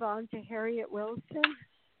I move on to Harriet Wilson?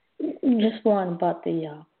 Just one about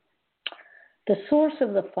the source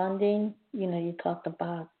of the funding. You talked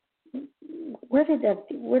about where did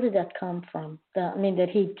that come from? I'm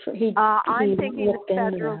thinking the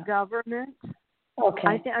federal government. Okay.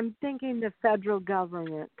 I'm thinking the federal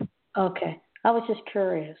government. Okay, I was just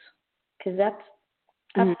curious because that's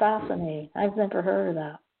fascinating. I've never heard of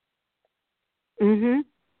that. Mhm.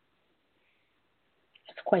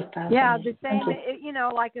 It's quite fascinating. Yeah, the same.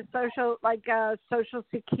 Like a Social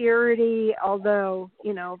Security, although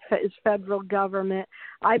is federal government.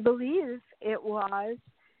 I believe it was.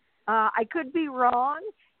 I could be wrong.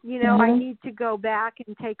 I need to go back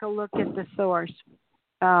and take a look at the source.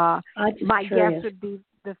 My guess would be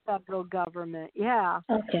the federal government. Yeah.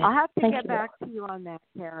 Okay. I'll have to get back to you on that,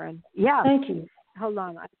 Karen. Yeah. Thank you. Hold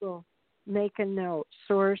on. I will make a note.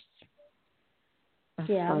 Source of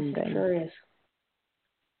funding. I'm curious.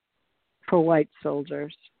 For white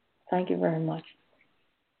soldiers. Thank you very much.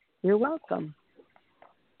 You're welcome.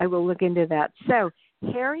 I will look into that. So,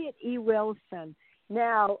 Harriet E. Wilson.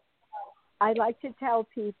 Now, I like to tell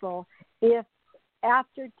people, if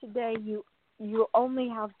after today you only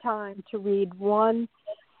have time to read one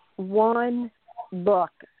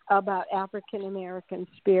book about African American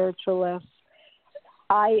spiritualists,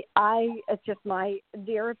 it's just my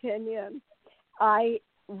dear opinion, I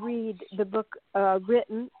read the book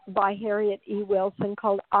written by Harriet E. Wilson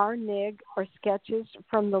called Our Nig, or Sketches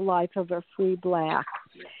from the Life of a Free Black.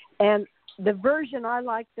 And the version I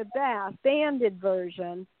like the best, banded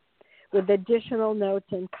version, with additional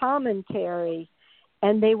notes and commentary,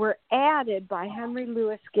 and they were added by Henry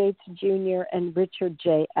Louis Gates Jr. and Richard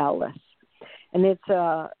J. Ellis. And it's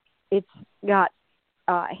got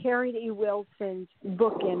Harriet E. Wilson's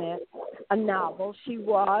book in it, a novel. She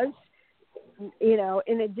was,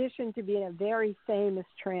 in addition to being a very famous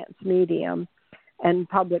trance medium and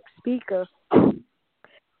public speaker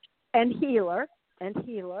and healer,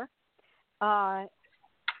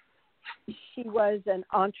 she was an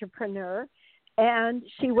entrepreneur, and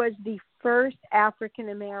she was the first African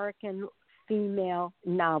American female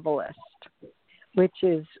novelist, which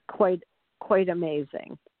is quite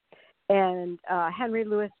amazing. And Henry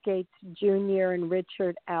Louis Gates Jr. and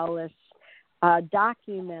Richard Ellis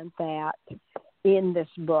document that in this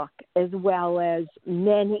book, as well as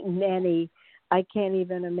many, I can't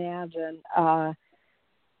even imagine, over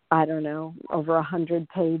 100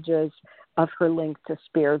 pages of her link to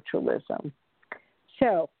spiritualism.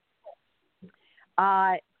 So,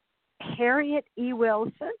 Harriet E.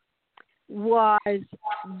 Wilson was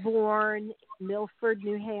born in Milford,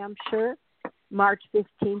 New Hampshire, March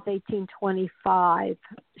 15th, 1825.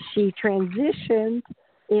 She transitioned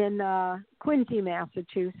in Quincy,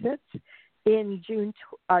 Massachusetts, in June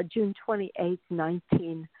 28th,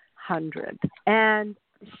 1900. And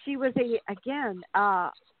she was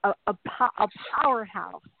a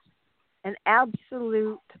powerhouse, an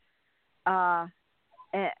absolute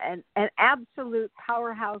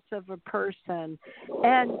powerhouse of a person.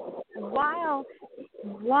 And while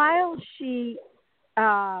she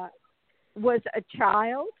was a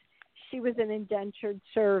child, she was an indentured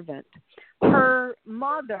servant. Her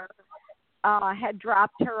mother had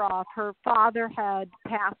dropped her off. Her father had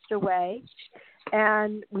passed away,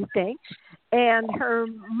 and her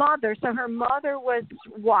mother was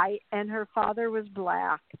white and her father was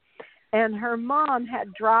black, and her mom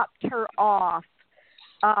had dropped her off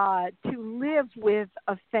to live with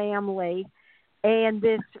a family, and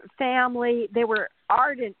this family, they were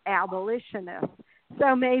ardent abolitionists.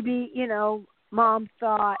 So maybe, mom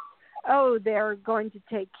thought, oh, they're going to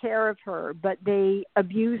take care of her, but they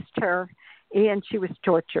abused her and she was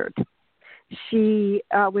tortured. She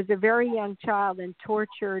was a very young child and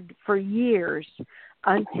tortured for years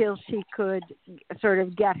until she could sort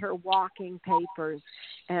of get her walking papers,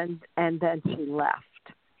 and then she left.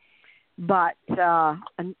 But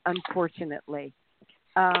unfortunately,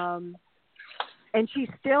 and she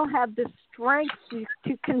still had the strength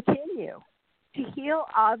to continue, to heal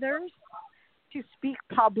others, to speak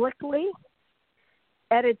publicly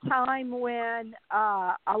at a time when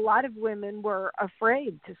a lot of women were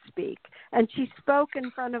afraid to speak. And she spoke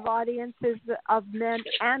in front of audiences of men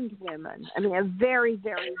and women. I mean, a very,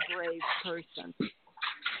 very brave person.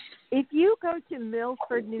 If you go to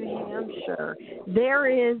Milford, New Hampshire, there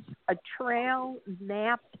is a trail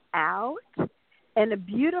mapped out and a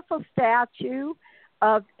beautiful statue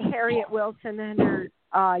of Harriet Wilson and her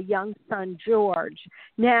young son, George.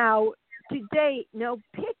 Now, to date, no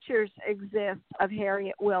pictures exist of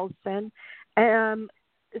Harriet Wilson.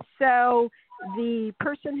 So the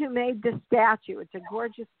person who made the statue, it's a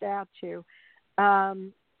gorgeous statue,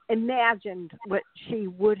 imagined what she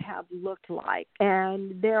would have looked like.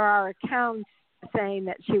 And there are accounts saying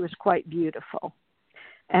that she was quite beautiful.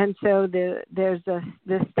 And so the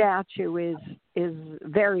statue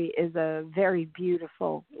is a very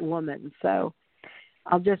beautiful woman. So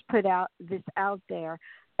I'll just put this out there.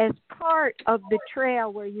 As part of the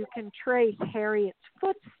trail where you can trace Harriet's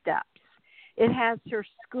footsteps, it has her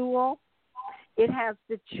school, it has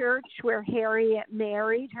the church where Harriet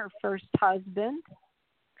married her first husband,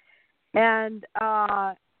 and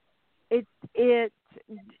it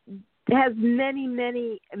has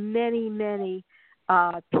many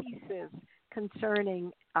pieces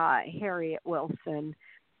concerning Harriet Wilson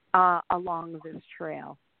along this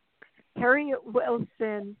trail. Harriet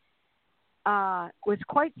Wilson was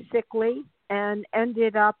quite sickly and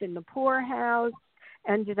ended up in the poorhouse,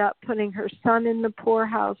 ended up putting her son in the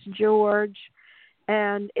poorhouse, George.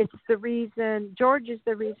 And George is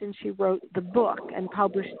the reason she wrote the book and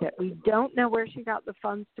published it. We don't know where she got the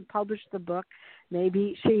funds to publish the book.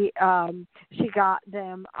 Maybe she got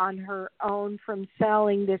them on her own from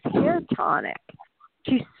selling this hair tonic.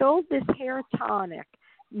 She sold this hair tonic,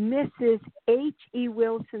 Mrs. H.E.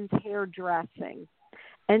 Wilson's hairdressing,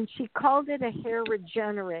 and she called it a hair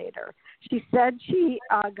regenerator. She said she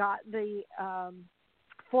got the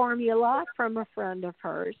formula from a friend of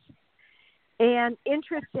hers. And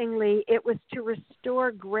interestingly, it was to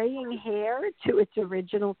restore graying hair to its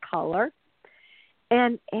original color.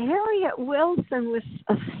 And Harriet Wilson was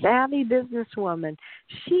a savvy businesswoman.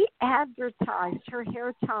 She advertised her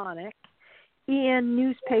hair tonic in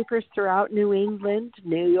newspapers throughout New England,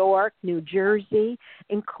 New York, New Jersey,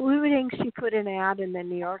 including she put an ad in the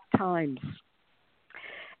New York Times.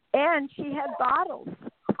 And she had bottles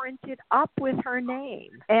printed up with her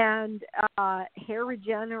name and hair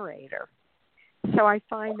regenerator. So I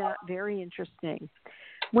find that very interesting.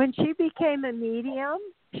 When she became a medium,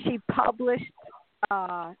 she published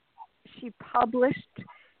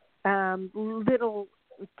little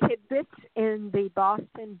tidbits in the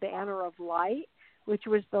Boston Banner of Light, which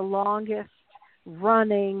was the longest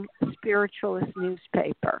running spiritualist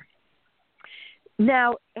newspaper.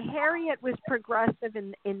 Now, Harriet was progressive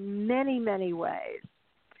in many, many ways.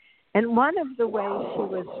 And one of the ways she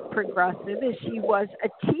was progressive is she was a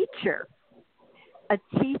teacher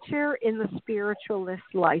in the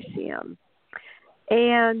Spiritualist Lyceum.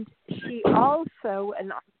 And she also,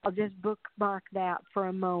 and I'll just bookmark that for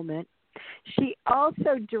a moment, she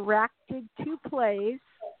also directed 2 plays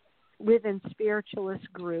within spiritualist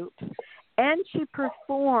groups, and she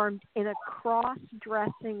performed in a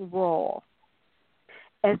cross-dressing role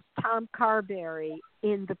as Tom Carberry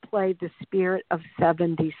in the play The Spirit of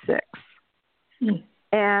 76.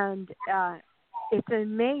 And it's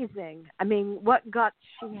amazing. I mean, what guts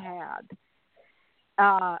she had.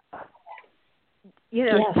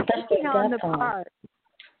 Yes, taking on the definitely.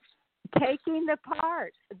 taking the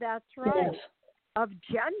part, that's right, Yes. of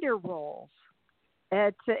gender roles.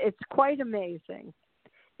 It's quite amazing.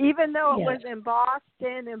 Even though it was in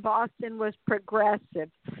Boston, and Boston was progressive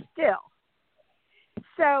still.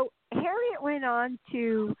 So Harriet went on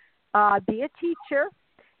to be a teacher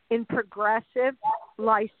in Progressive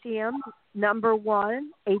Lyceum number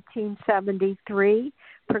 1, 1873,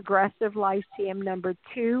 Progressive Lyceum number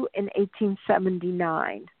 2 in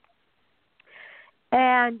 1879.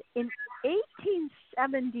 And in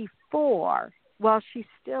 1874, while she's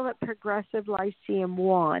still at Progressive Lyceum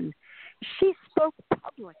 1, she spoke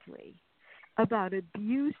publicly about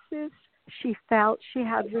abuses she felt she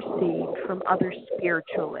had received from other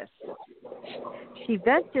spiritualists. She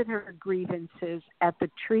vented her grievances at the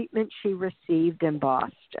treatment she received in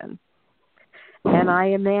Boston. And I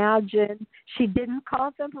imagine she didn't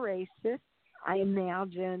call them racist. I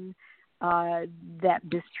imagine that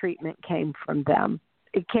this treatment came from them.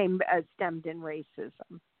 stemmed in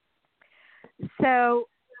racism. So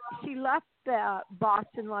she left the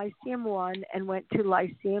Boston Lyceum 1 and went to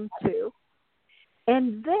Lyceum 2.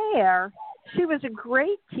 And there, she was a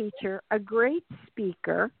great teacher, a great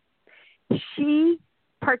speaker. She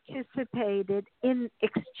participated in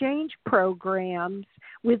exchange programs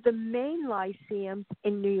with the Maine Lyceums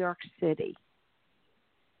in New York City.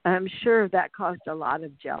 I'm sure that caused a lot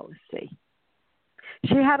of jealousy.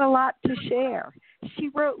 She had a lot to share. She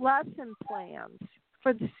wrote lesson plans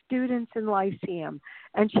for the students in Lyceum,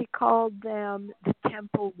 and she called them the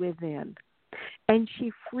Temple Within. And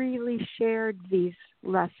she freely shared these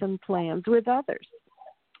lesson plans with others.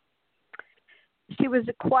 She was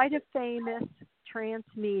quite a famous trance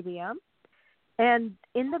medium, and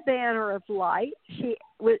in the Banner of Light, she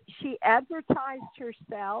advertised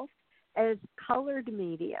herself as colored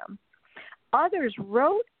medium. Others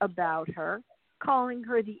wrote about her, calling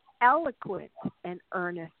her the eloquent and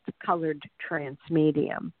earnest colored trance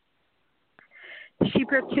medium. She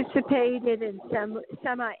participated in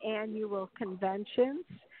semi-annual conventions.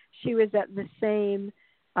 She was at the same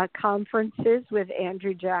conferences with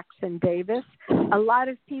Andrew Jackson Davis. A lot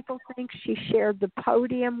of people think she shared the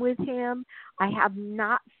podium with him. I have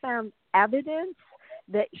not found evidence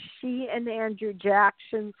that she and Andrew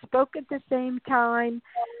Jackson spoke at the same time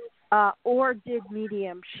or did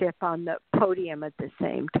mediumship on the podium at the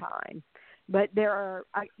same time. But there are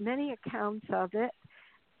many accounts of it,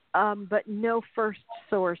 but no first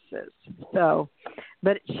sources. So,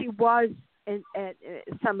 but she was at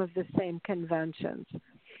some of the same conventions.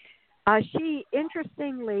 She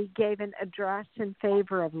interestingly gave an address in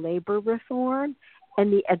favor of labor reform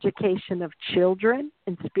and the education of children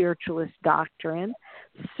and spiritualist doctrine,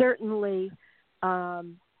 certainly a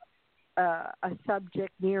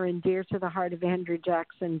subject near and dear to the heart of Andrew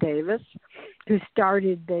Jackson Davis, who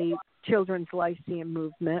started the Children's Lyceum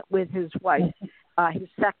movement with his wife, his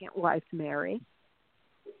second wife, Mary.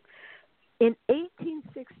 In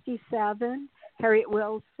 1867, Harriet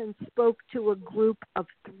Wilson spoke to a group of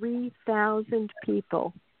 3,000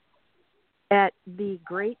 people at the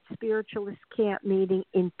Great Spiritualist Camp meeting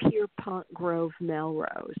in Pierpont Grove,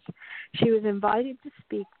 Melrose. She was invited to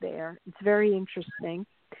speak there. It's very interesting.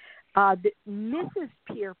 Mrs.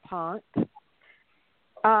 Pierpont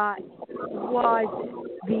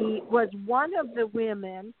was one of the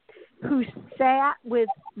women who sat with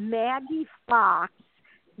Maggie Fox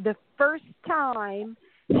the first time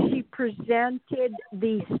she presented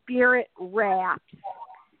the spirit raps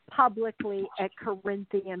publicly at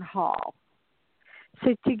Corinthian Hall.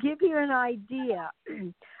 So to give you an idea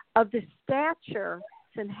of the stature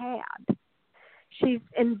Wilson had, she's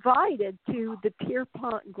invited to the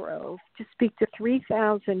Pierpont Grove to speak to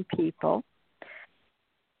 3,000 people.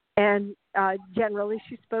 And generally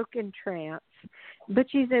she spoke in trance, but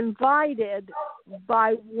she's invited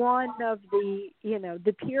by one of the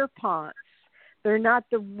Pierponts. They're not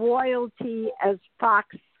the royalty as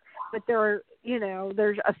Fox, but they're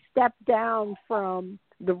a step down from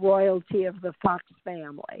the royalty of the Fox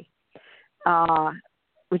family,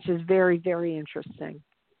 which is very, very interesting.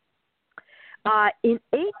 In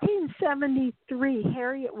 1873,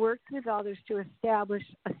 Harriet worked with others to establish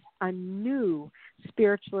a new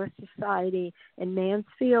spiritualist society in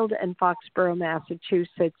Mansfield and Foxborough,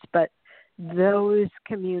 Massachusetts, but those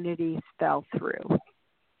communities fell through.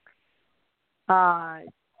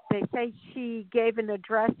 They say she gave an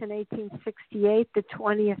address in 1868, the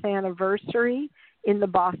 20th anniversary, in the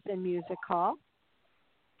Boston Music Hall.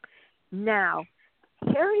 Now,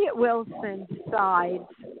 Harriet Wilson decides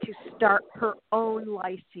to start her own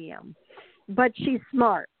lyceum, but she's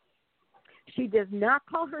smart. She does not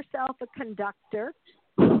call herself a conductor,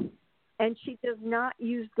 and she does not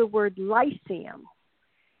use the word lyceum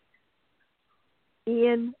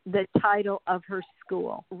in the title of her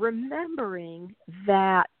school, remembering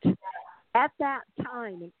that at that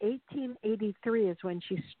time, in 1883, is when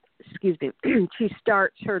she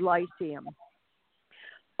starts her lyceum.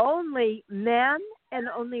 Only men and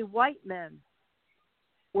only white men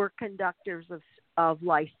were conductors of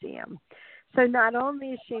lyceum. So not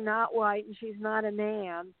only is she not white and she's not a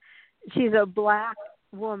man, she's a black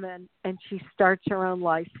woman, and she starts her own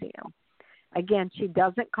lyceum. Again, she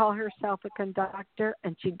doesn't call herself a conductor,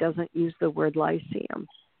 and she doesn't use the word lyceum.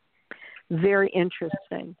 Very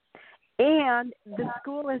interesting. And the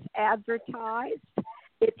school is advertised.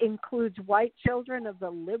 It includes white children of the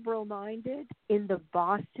liberal-minded in the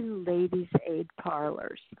Boston Ladies' Aid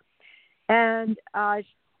parlors. And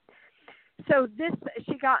so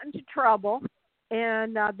she got into trouble,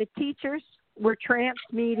 and the teachers were trance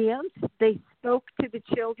mediums. They spoke to the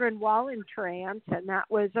children while in trance, and that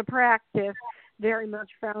was a practice very much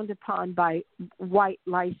frowned upon by white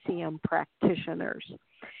Lyceum practitioners.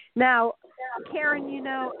 Now, Karen,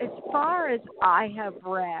 as far as I have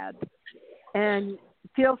read, and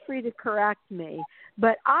feel free to correct me,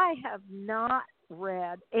 but I have not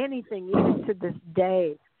read anything, even to this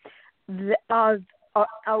day, of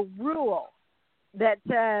a rule that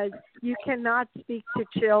says you cannot speak to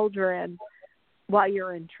children while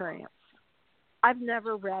you're in trance. I've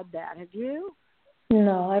never read that. Have you?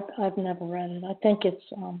 No, I've never read it. I think it's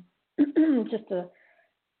just a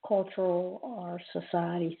cultural or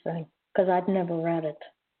society thing, because I've never read it.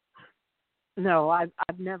 No, I've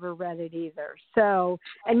never read it either. So,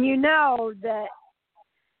 and that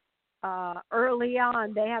early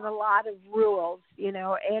on they had a lot of rules.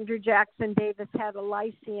 Andrew Jackson Davis had a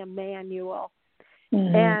Lyceum manual,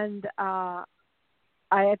 and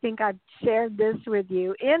I think I've shared this with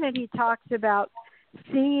you. In it, he talks about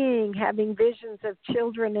having visions of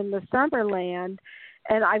children in the Summerland,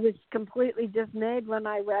 and I was completely dismayed when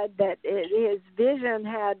I read that his vision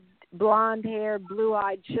had blonde-haired,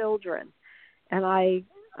 blue-eyed children, and I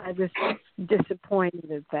was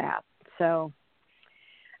disappointed at that. So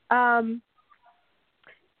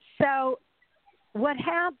what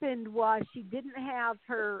happened was she did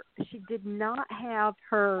not have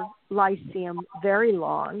her Lyceum very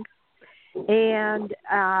long. And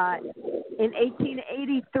in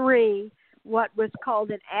 1883, what was called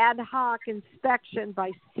an ad hoc inspection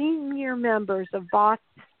by senior members of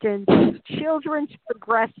Boston's Children's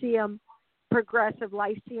Progressive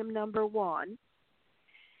Lyceum Number 1.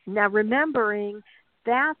 Now, remembering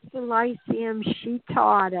that's the Lyceum she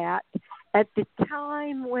taught at the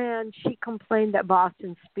time when she complained that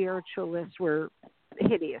Boston spiritualists were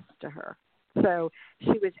hideous to her. So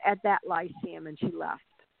she was at that Lyceum and she left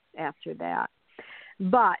after that.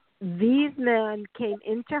 But these men came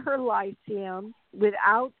into her Lyceum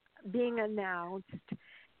without being announced,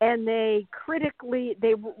 and they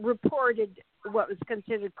reported what was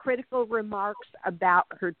considered critical remarks about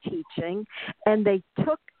her teaching, and they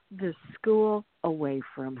took the school away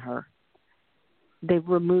from her. They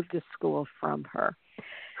removed the school from her.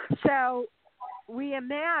 So we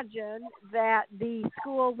imagine that the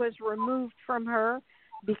school was removed from her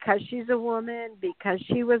because she's a woman, because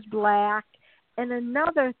she was black. And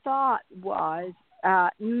another thought was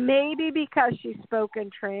maybe because she spoke in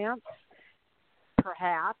trance,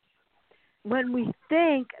 perhaps. When we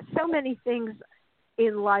think so many things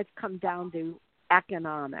in life come down to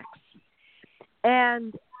economics.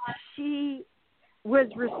 And she was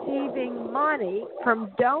receiving money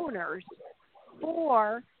from donors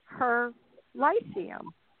for her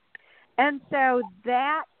Lyceum. And so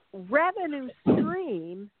that revenue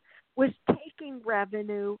stream was taking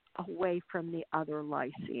revenue away from the other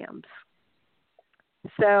Lyceums.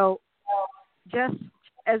 So just,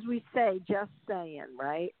 as we say, just saying,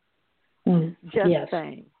 right? Just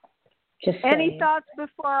saying. Just Any saying. thoughts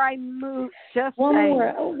before I move? Just one saying.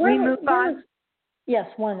 More. We move on. Yes,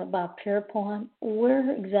 one about Pierpont.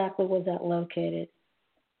 Where exactly was that located?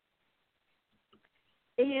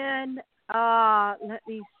 In, let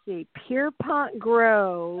me see, Pierpont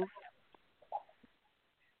Grove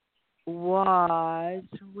was,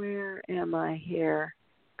 where am I here?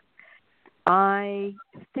 I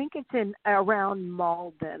think it's around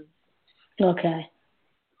Malden. Okay.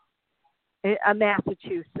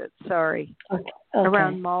 Massachusetts, sorry. Okay.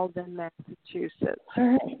 Around Malden, Massachusetts. All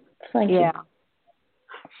right. Thank you.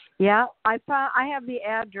 Yeah, I have the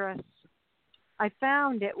address. I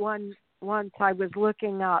found it once I was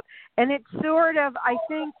looking up. And it's sort of, I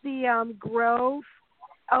think the Grove,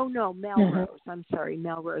 Melrose. I'm sorry,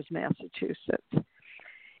 Melrose, Massachusetts.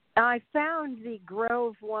 I found the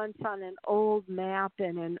Grove once on an old map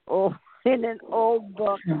in an old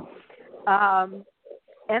book.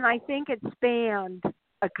 And I think it spanned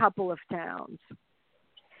a couple of towns.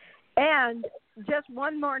 And just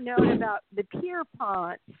one more note about the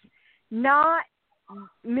Pierponts, not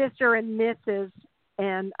Mr. and Mrs.,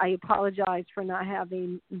 and I apologize for not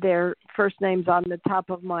having their first names on the top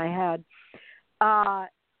of my head,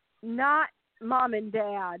 not Mom and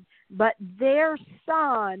Dad, but their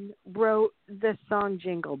son wrote the song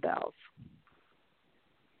Jingle Bells.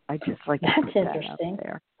 I just like to put that interesting. Out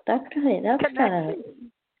there.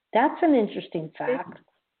 That's an interesting fact.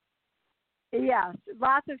 Yes,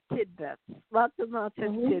 lots of tidbits. Lots of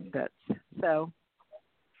tidbits. So,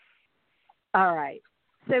 all right.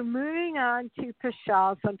 So moving on to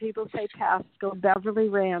Paschal, some people say Pascal Beverly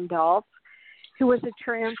Randolph, who was a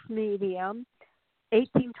trance medium,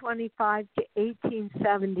 1825 to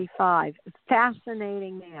 1875.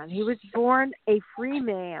 Fascinating man. He was born a free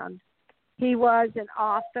man. He was an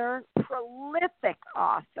author, prolific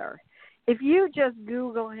author. if you just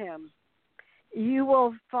Google him, you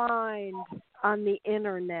will find on the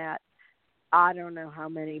internet, I don't know how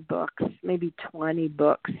many books, maybe 20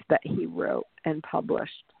 books that he wrote and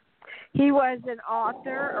published. He was an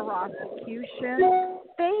author, a Rosicrucian,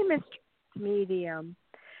 famous medium,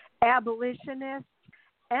 abolitionist,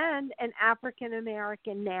 and an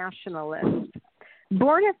African-American nationalist.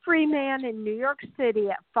 Born a free man in New York City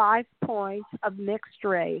at 5 Points of mixed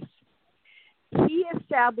race, he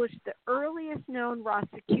established the earliest known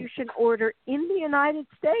Rosicrucian order in the United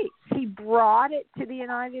States. He brought it to the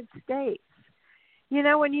United States. You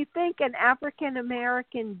know, when you think an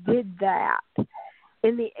African-American did that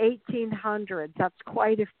in the 1800s, that's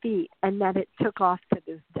quite a feat, and that it took off to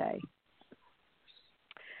this day.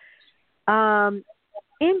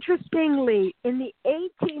 Interestingly, in the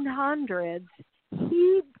 1800s,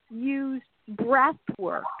 he used breath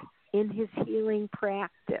work in his healing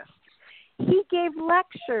practice. He gave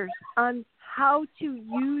lectures on how to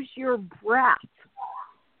use your breath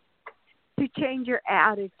to change your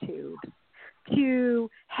attitude, to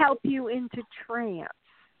help you into trance,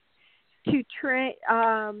 to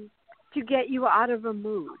get you out of a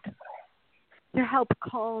mood, to help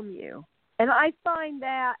calm you. And I find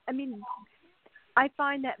that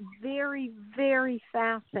very, very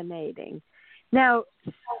fascinating. Now,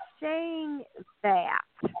 saying that,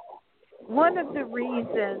 one of the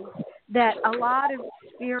reasons that a lot of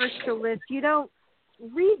spiritualists, you don't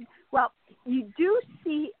read, well, you do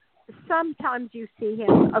see, sometimes you see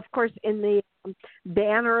him, of course, in the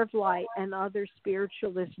Banner of Light and other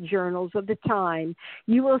spiritualist journals of the time.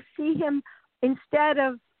 You will see him, instead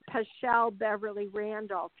of Paschal Beverly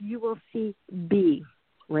Randolph, you will see B.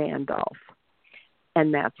 Randolph,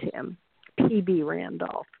 and that's him, P.B.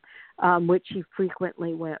 Randolph, which he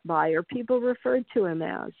frequently went by, or people referred to him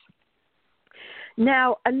as.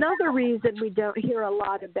 Now, another reason we don't hear a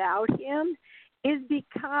lot about him is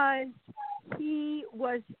because he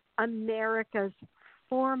was America's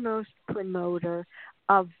foremost promoter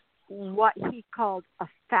of what he called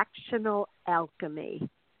affectional alchemy,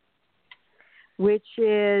 which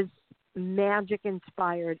is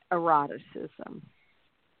magic-inspired eroticism.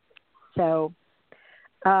 So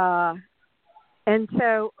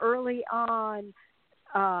early on,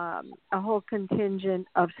 a whole contingent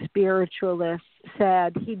of spiritualists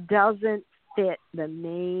said he doesn't fit the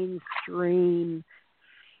mainstream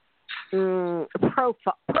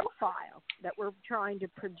profile that we're trying to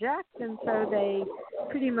project, and so they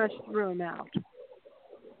pretty much threw him out.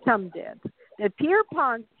 Some did. The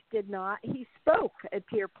Pierpont did not. He spoke at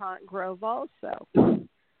Pierpont Grove also.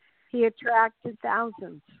 He attracted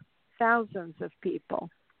thousands of people.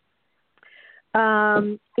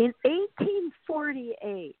 In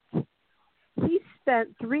 1848, he spent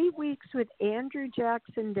 3 weeks with Andrew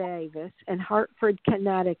Jackson Davis in Hartford,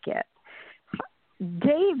 Connecticut.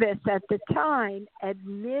 Davis, at the time,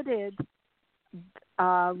 admitted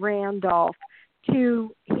Randolph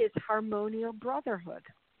to his harmonial brotherhood.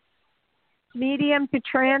 Medium to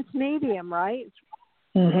trance medium, right?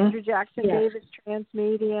 Mm-hmm. Andrew Jackson Davis, trance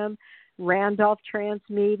medium, Randolph, trance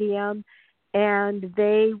medium, and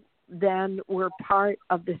they then were part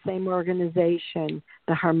of the same organization,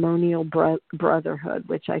 the Harmonial Brotherhood,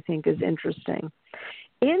 which I think is interesting.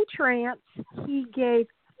 In trance, he gave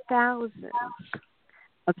thousands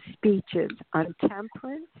of speeches on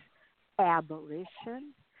temperance,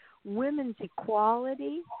 abolition, women's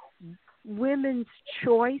equality, women's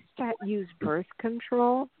choice to use birth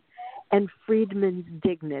control, and freedmen's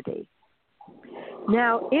dignity.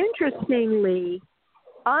 Now, interestingly,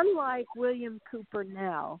 unlike William Cooper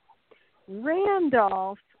Nell,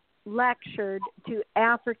 Randolph lectured to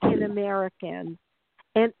African Americans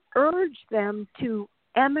and urged them to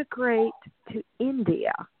emigrate to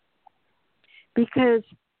India because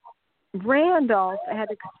Randolph had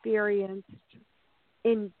experienced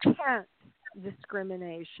intense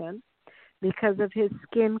discrimination because of his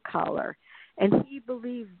skin color, and he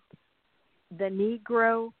believed the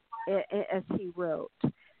Negro, as he wrote,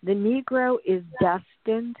 the Negro is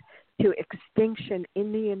destined to extinction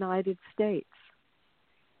in the United States.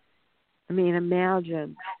 I mean,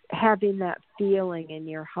 imagine having that feeling in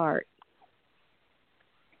your heart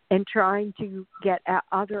and trying to get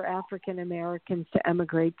other African Americans to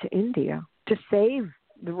emigrate to India to save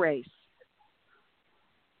the race.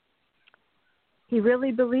 He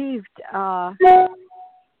really believed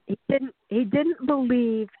he didn't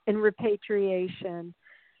believe in repatriation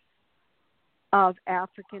of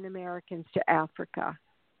African Americans to Africa.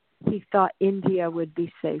 He thought India would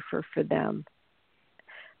be safer for them.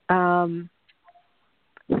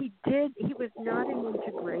 He was not an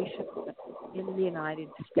integrationist in the United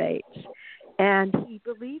States. And he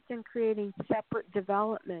believed in creating separate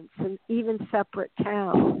developments and even separate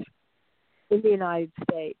towns in the United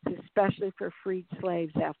States, especially for freed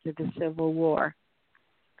slaves after the Civil War.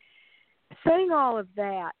 Saying all of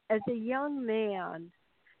that, as a young man,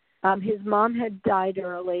 his mom had died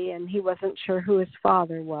early and he wasn't sure who his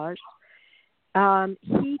father was.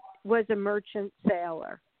 He was a merchant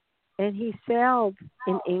sailor, and he sailed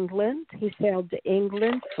in England. He sailed to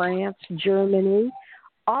England, France, Germany,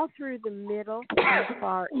 all through the Middle and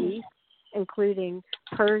Far East, including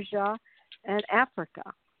Persia and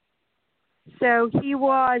Africa. So he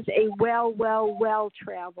was a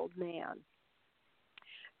well-traveled man.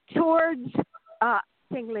 Towards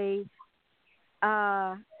Tingley,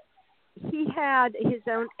 he had his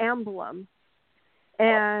own emblem,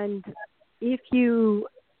 and if you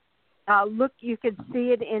look, you could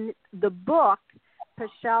see it in the book,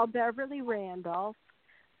 Paschal Beverly Randolph,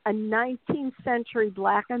 a 19th century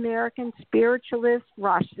Black American spiritualist,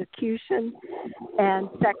 Rosicrucian, and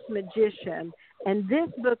sex magician. And this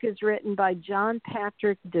book is written by John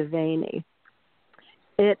Patrick Devaney.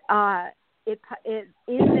 In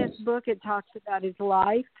this book, it talks about his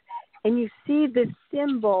life, and you see this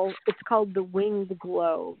symbol. It's called the winged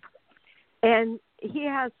globe, and he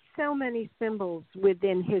has so many symbols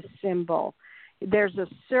within his symbol. There's a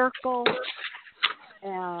circle.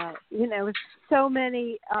 So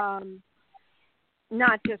many,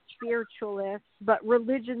 not just spiritualists, but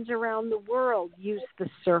religions around the world use the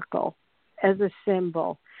circle as a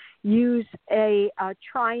symbol. Use a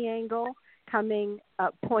triangle pointing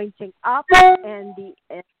up, and the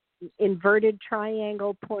inverted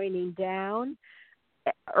triangle pointing down.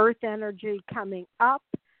 Earth energy coming up,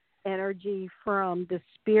 energy from the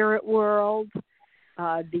spirit world,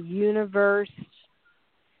 the universe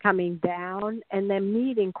coming down, and then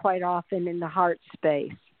meeting quite often in the heart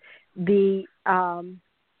space. The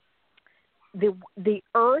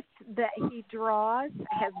earth that he draws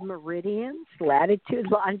has meridians,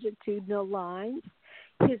 longitudinal lines.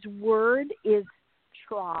 His word is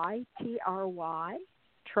tri, T-R-Y,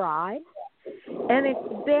 tri, and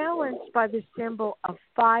it's balanced by the symbol of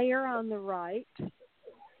fire on the right,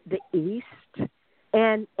 the east,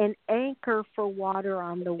 and an anchor for water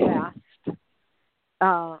on the west.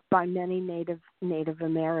 By many Native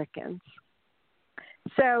Americans.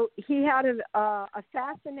 So he had a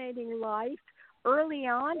fascinating life. Early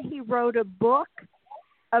on, he wrote a book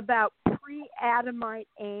about pre-Adamite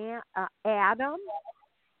Adam.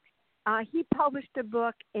 He published a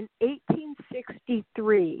book in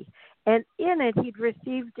 1863, and in it he'd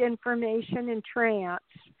received information in trance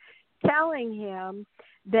telling him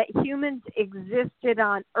that humans existed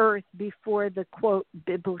on Earth before the, quote,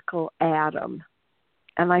 biblical Adam.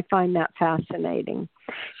 And I find that fascinating.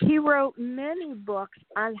 He wrote many books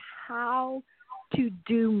on how to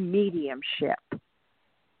do mediumship.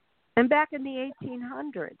 And back in the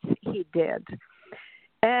 1800s, he did.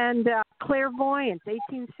 And clairvoyance,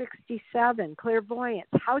 1867, clairvoyance,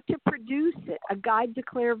 how to produce it, a guide to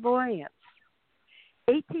clairvoyance.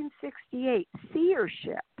 1868,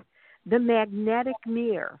 seership, the magnetic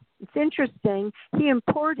mirror. It's interesting, he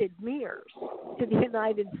imported mirrors to the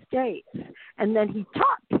United States, and then he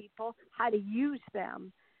taught people how to use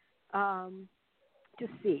them to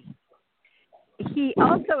see. He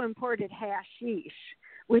also imported hashish,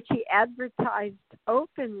 which he advertised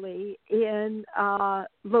openly in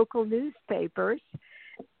local newspapers.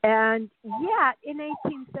 And yet, in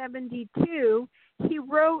 1872, he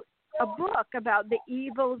wrote a book about the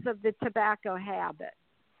evils of the tobacco habit.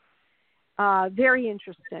 Very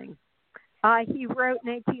interesting. He wrote in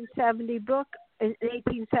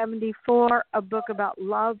 1874 a book about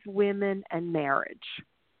love, women, and marriage.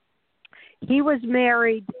 He was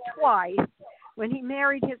married twice. When he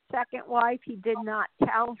married his second wife, he did not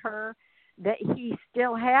tell her that he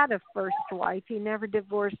still had a first wife. He never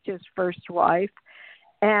divorced his first wife.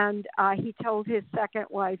 And he told his second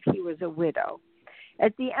wife he was a widow.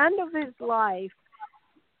 At the end of his life,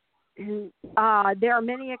 there are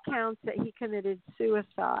many accounts that he committed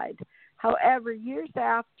suicide. However, years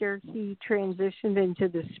after he transitioned into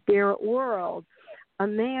the spirit world, a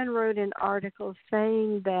man wrote an article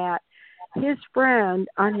saying that his friend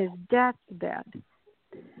on his deathbed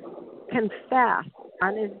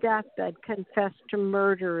confessed to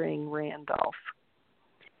murdering Randolph,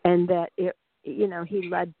 and that he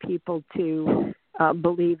led people to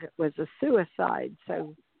believe it was a suicide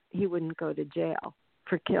so he wouldn't go to jail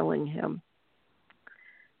for killing him.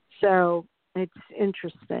 So it's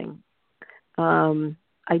interesting.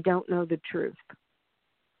 I don't know the truth,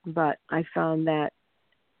 but I found that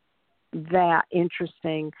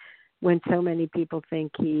interesting when so many people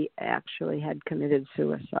think he actually had committed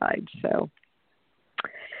suicide. So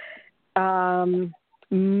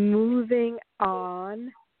moving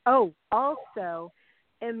on. Oh, also,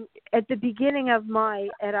 at the beginning of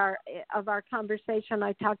our conversation,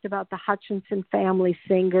 I talked about the Hutchinson family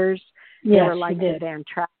singers. Yes, they were like you the did. Van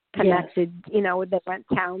Trapp connected. Yes. They went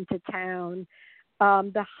town to town.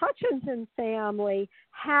 The Hutchinson family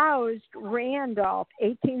housed Randolph,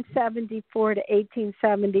 1874 to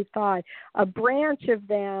 1875. A branch of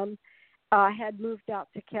them had moved out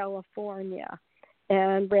to California,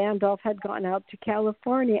 and Randolph had gone out to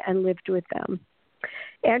California and lived with them.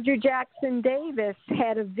 Andrew Jackson Davis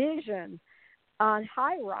had a vision on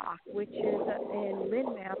High Rock, which is in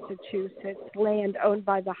Lynn, Massachusetts, land owned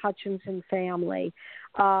by the Hutchinson family.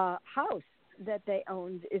 House that they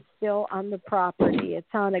owned is still on the property.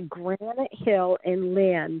 It's on a granite hill in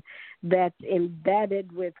Lynn that's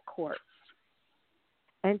embedded with quartz.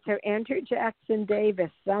 And so Andrew Jackson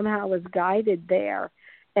Davis somehow was guided there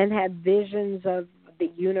and had visions of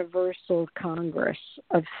the Universal Congress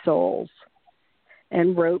of Souls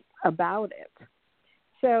and wrote about it.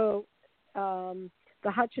 So the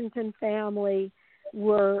Hutchinson family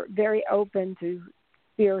were very open to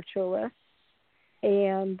spiritualists,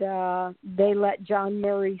 and they let John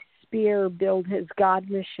Murray Spear build his God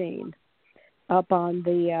machine up on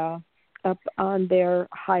their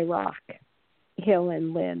High Rock hill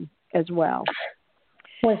in Lynn as well.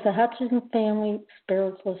 Was the Hutchinson family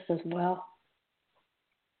spiritualist as well?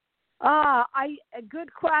 A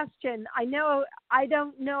good question. I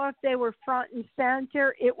don't know if they were front and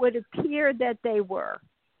center. It would appear that they were.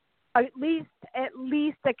 At least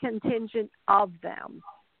a contingent of them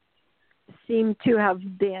seem to have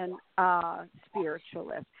been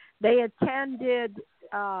spiritualists. They attended.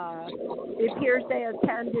 It appears they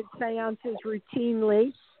attended seances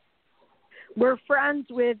routinely. Were friends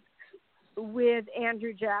with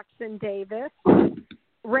Andrew Jackson Davis,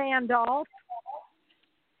 Randolph,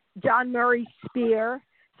 John Murray Spear.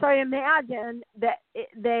 So I imagine that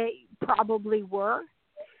they probably were.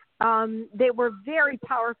 They were very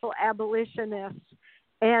powerful abolitionists.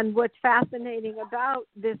 And what's fascinating about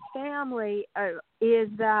this family is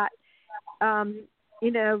that,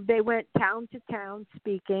 they went town to town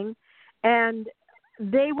speaking, and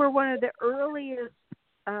they were one of the earliest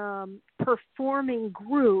performing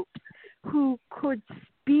groups who could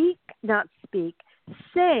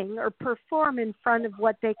sing or perform in front of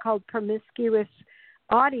what they called promiscuous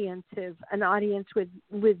audiences, an audience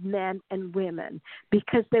with men and women,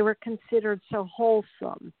 because they were considered so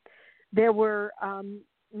wholesome. There were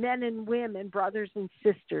men and women, brothers and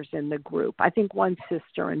sisters in the group. I think one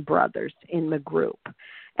sister and brothers in the group.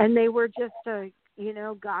 And they were just a,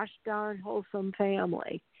 gosh darn wholesome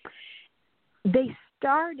family. They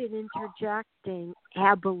started interjecting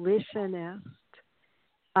abolitionist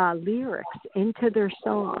lyrics into their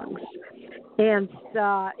songs. And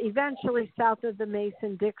eventually, south of the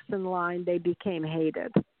Mason-Dixon line, they became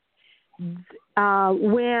hated.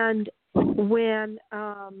 When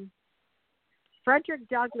Frederick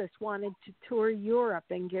Douglass wanted to tour Europe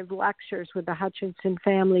and give lectures with the Hutchinson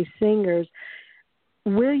family singers,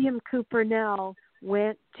 William Coopernell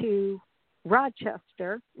went to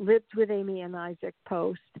Rochester, lived with Amy and Isaac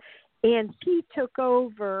Post, and he took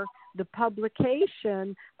over the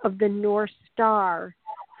publication of the North Star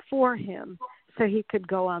for him so he could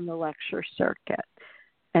go on the lecture circuit.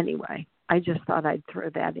 Anyway, I just thought I'd throw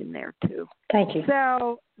that in there too. Thank you.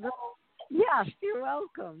 So, yes, you're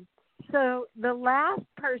welcome. So the last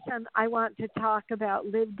person I want to talk about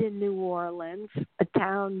lived in New Orleans, a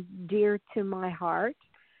town dear to my heart,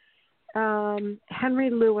 Henry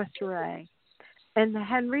Louis Ray. And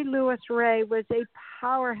Henry Louis Ray was a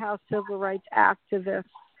powerhouse civil rights activist,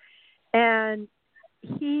 and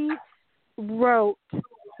he wrote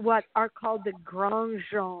what are called the Grand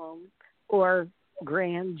Jean or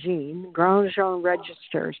Grand Jean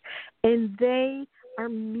registers, and they are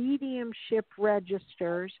mediumship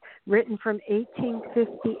registers written from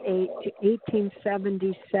 1858 to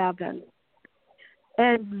 1877,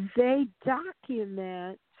 and they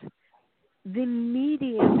document the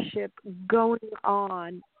mediumship going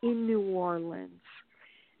on in New Orleans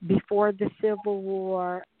before the Civil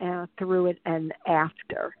War, through it, and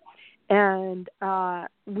after. And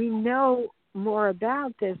we know more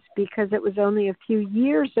about this because it was only a few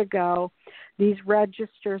years ago these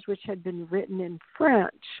registers, which had been written in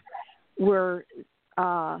French, were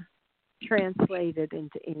translated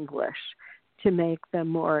into English to make them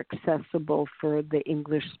more accessible for the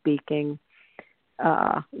English-speaking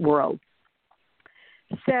world.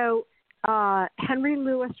 So Henry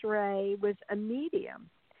Louis Ray was a medium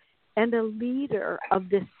and a leader of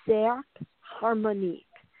the Cercle Harmonique,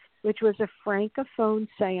 which was a francophone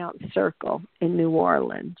seance circle in New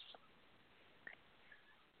Orleans.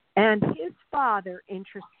 And his father,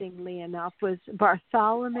 interestingly enough, was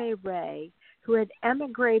Bartholomew Ray, who had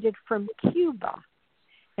emigrated from Cuba.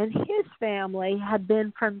 And his family had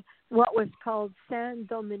been from what was called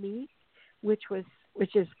Saint-Dominique, which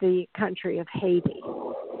is the country of Haiti.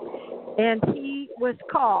 And he was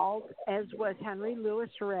called, as was Henry Louis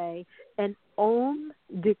Ray, an homme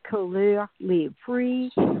de couleur libre,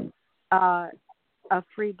 a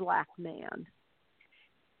free black man.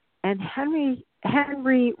 And Henry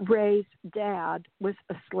Ray's dad was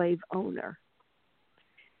a slave owner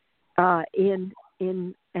in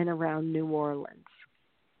and around New Orleans.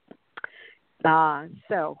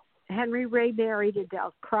 So Henry Ray married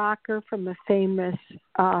Adele Crocker from a famous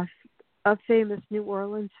New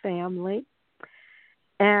Orleans family,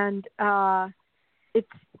 and it's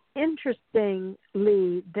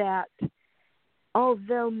interestingly that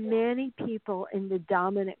although many people in the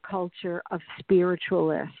dominant culture of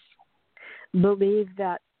spiritualists believe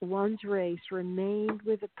that one's race remained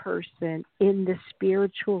with a person in the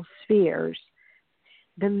spiritual spheres,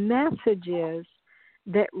 the messages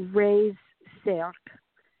that Ray's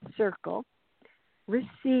circle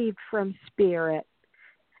received from spirit,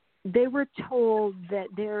 they were told that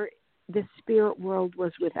the spirit world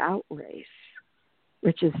was without race,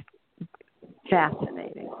 which is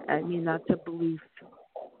fascinating. I mean, that's a belief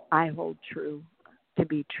I hold true to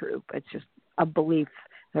be true, but it's just a belief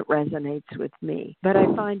that resonates with me. But I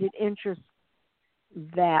find it interesting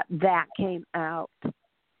that came out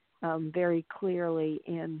very clearly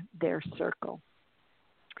in their circle.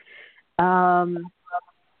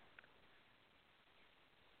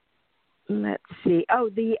 Let's see. Oh,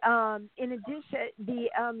 in addition,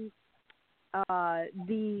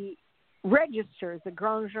 the registers, the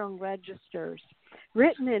Grandjean registers,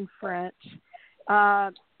 written in French,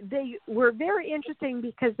 they were very interesting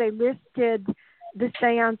because they listed the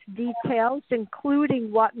seance details,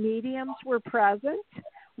 including what mediums were present,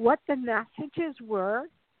 what the messages were,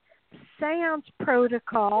 seance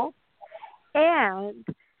protocol, and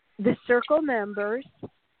the circle members,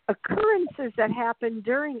 occurrences that happened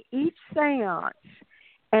during each seance,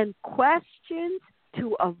 and questions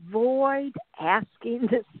to avoid asking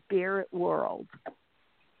the spirit world.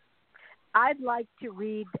 I'd like to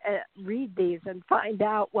read these and find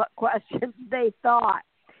out what questions they thought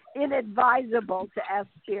inadvisable to ask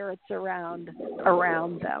spirits around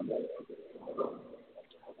them.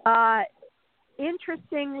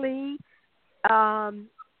 Interestingly,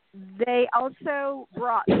 they also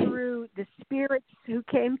brought through the spirits who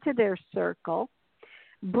came to their circle,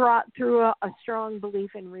 brought through a strong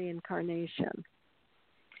belief in reincarnation.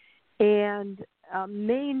 And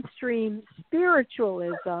mainstream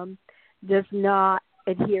spiritualism does not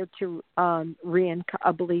adhere to a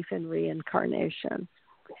belief in reincarnation.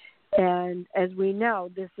 And as we know,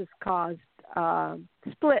 this has caused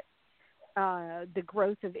split, the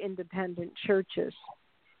growth of independent churches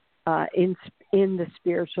in the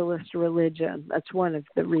spiritualist religion. That's one of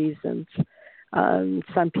the reasons.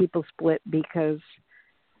 Some people split because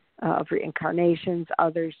of reincarnations.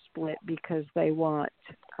 Others split because they want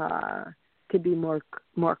to be more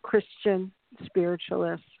Christian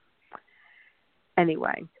spiritualists.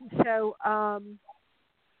 Anyway, so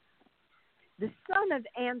the son of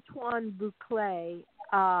Antoine Bouclé,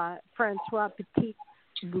 Francois Petit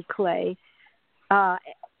Bouclé,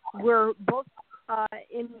 were both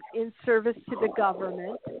in service to the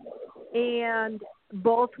government, and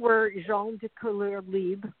both were gens de couleur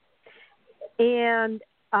libre, and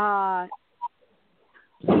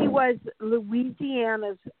he was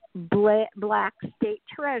Louisiana's black state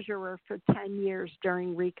treasurer for 10 years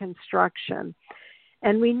during Reconstruction.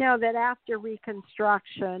 And we know that after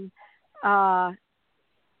Reconstruction,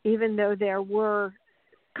 even though there were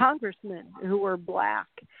congressmen who were black,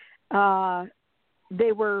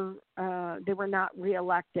 they were not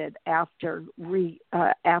reelected after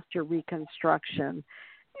Reconstruction,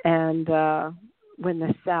 and when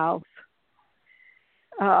the South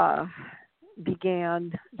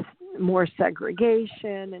began more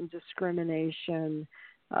segregation and discrimination,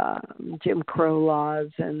 Jim Crow laws,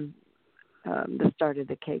 and the start of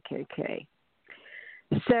the KKK.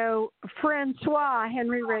 So Francois,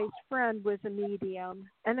 Henry Ray's friend, was a medium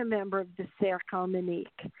and a member of the Cercle Monique,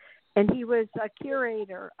 and he was a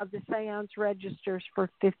curator of the seance registers for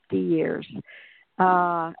 50 years,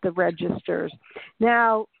 the registers.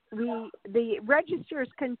 Now, the registers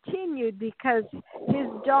continued because his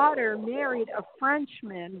daughter married a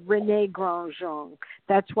Frenchman, René Grandjean.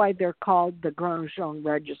 That's why they're called the Grandjean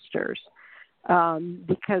registers,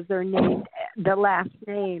 because they're named the last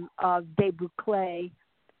name of de Bouclé,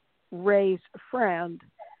 Ray's friend,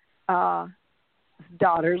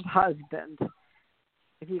 daughter's husband.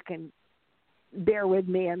 if you can bear with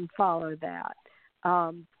me and follow that.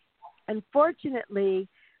 Unfortunately,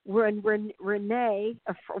 when René,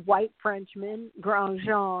 a white Frenchman,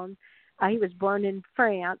 Grandjean, he was born in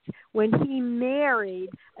France, when he married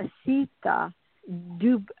Asita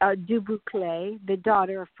Dubouclet, the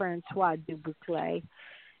daughter of Francois Dubouclet,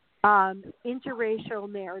 interracial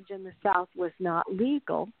marriage in the South was not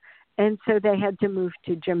legal, and so they had to move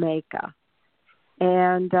to Jamaica.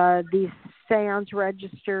 And these seance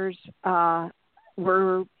registers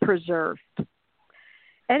were preserved.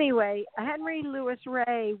 Anyway, Henry Louis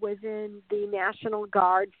Ray was in the National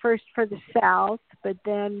Guard, first for the South, but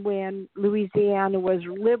then when Louisiana was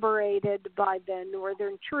liberated by the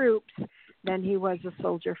Northern troops, then he was a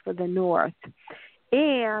soldier for the North.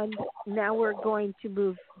 And now we're going to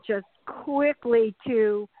move just quickly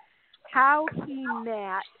to how he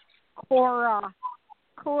met Cora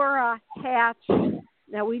Hatch.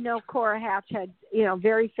 Now we know Cora Hatch had,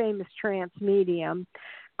 very famous trance medium.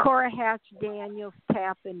 Cora Hatch Daniels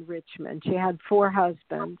Tapp in Richmond. She had 4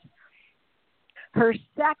 husbands. Her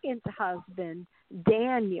second husband,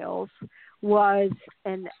 Daniels, was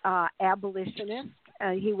an abolitionist.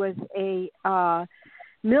 He was a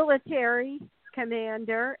military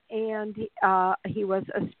commander, and he was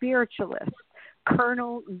a spiritualist,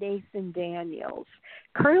 Colonel Nathan Daniels.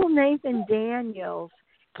 Colonel Nathan Daniels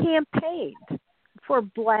campaigned for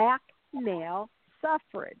black male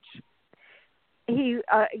suffrage. He,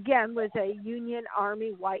 again, was a Union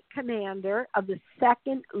Army white commander of the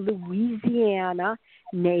 2nd Louisiana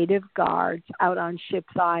Native Guards out on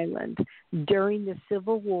Ship's Island during the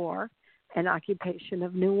Civil War and occupation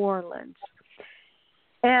of New Orleans.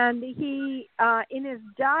 And he, in his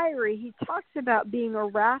diary, he talks about being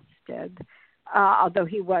arrested, although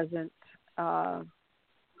he wasn't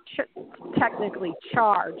technically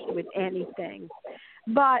charged with anything.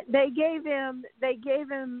 But they gave him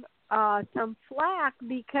some flack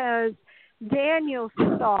because Daniels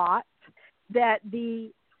thought that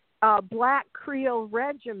the Black Creole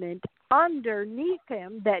Regiment underneath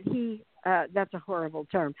him, that he that's a horrible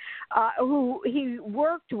term, who he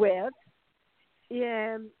worked with,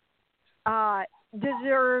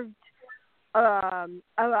 deserved a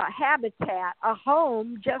habitat, a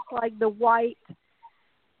home, just like the white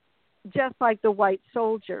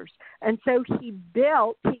soldiers. And so he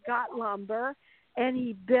got lumber, and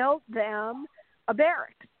he built them a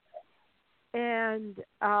barracks. And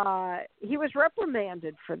he was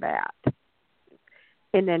reprimanded for that,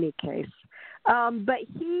 in any case. But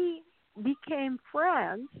he became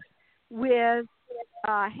friends with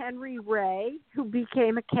Henry Ray, who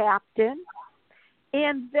became a captain,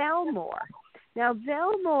 and Velmore. Now,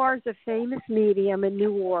 Velmore is a famous medium in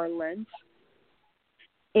New Orleans,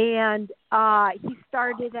 and he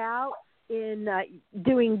started out in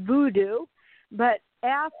doing voodoo, but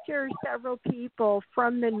after several people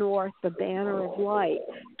from the North, the Banner of Light,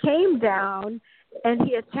 came down and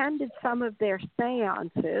he attended some of their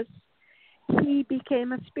seances, he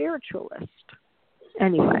became a spiritualist.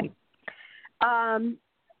 Anyway, Daniels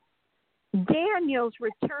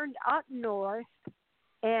returned up north,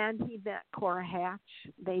 and he met Cora Hatch.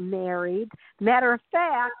 They married. Matter of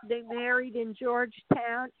fact, they married in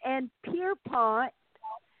Georgetown, and Pierpont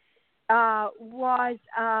was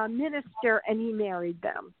a minister, and he married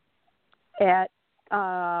them at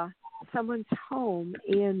someone's home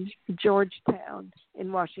in Georgetown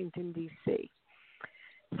in Washington, D.C.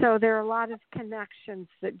 So there are a lot of connections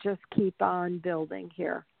that just keep on building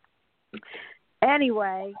here.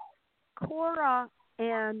 Anyway, Cora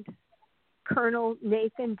and Colonel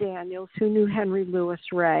Nathan Daniels, who knew Henry Louis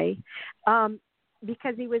Ray,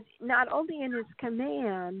 because he was not only in his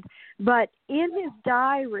command, but in his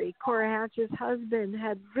diary, Cora Hatch's husband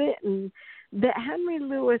had written that Henry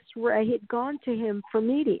Louis Ray had gone to him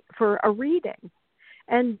for a reading,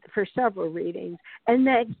 and for several readings, and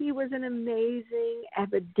that he was an amazing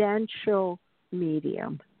evidential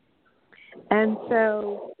medium. And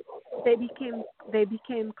so they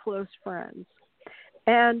became close friends.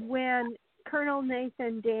 And when Colonel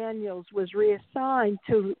Nathan Daniels was reassigned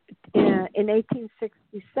in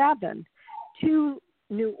 1867 to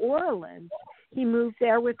New Orleans, he moved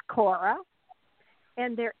there with Cora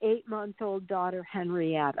and their 8-month-old daughter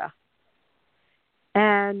Henrietta.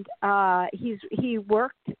 And he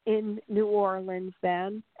worked in New Orleans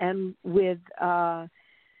then, and with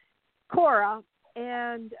Cora,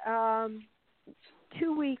 and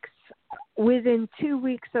within 2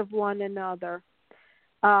 weeks of one another,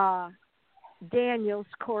 Daniels,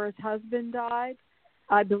 Cora's husband, died,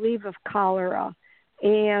 I believe of cholera,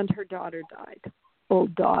 and her daughter died,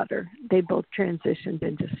 old daughter. They both transitioned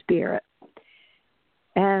into spirit.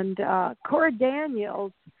 And Cora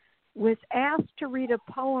Daniels was asked to read a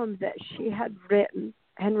poem that she had written.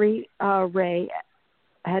 Henry Ray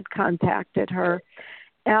had contacted her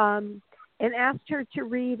and asked her to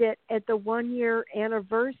read it at the 1-year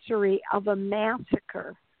anniversary of a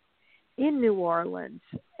massacre in New Orleans.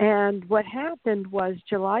 And what happened was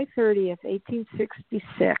July 30th,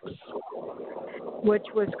 1866, which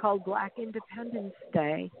was called Black Independence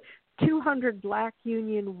Day, 200 Black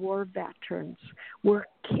Union War veterans were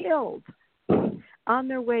killed on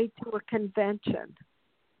their way to a convention.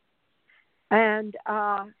 And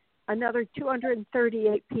another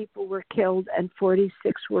 238 people were killed and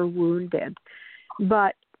 46 were wounded.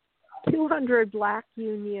 But 200 Black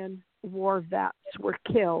Union war vets were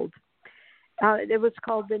killed. It was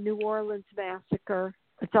called the New Orleans Massacre.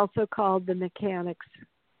 It's also called the Mechanics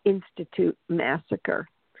Institute Massacre.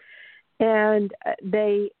 And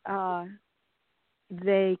they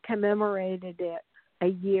commemorated it a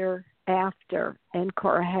year after, and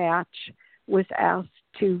Cora Hatch was asked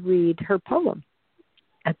to read her poem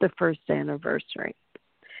at the first anniversary.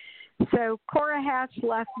 So Cora Hatch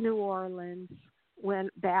left New Orleans,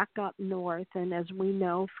 went back up north, and as we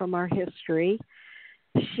know from our history,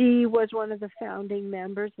 she was one of the founding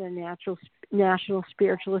members of the National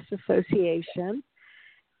Spiritualist Association.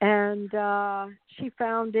 And she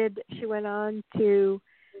went on to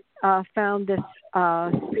found this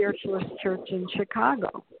spiritualist church in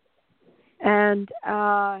Chicago. And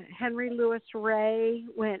Henry Louis Ray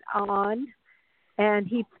went on, and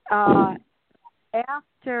he, after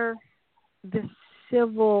the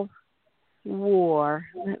Civil War,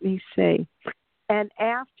 let me see, and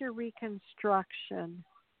after Reconstruction,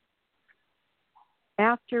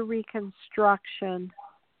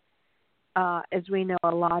 as we know, a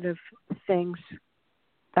lot of things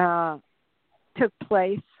took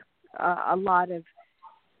place. A lot of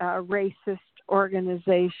racist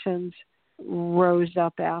organizations rose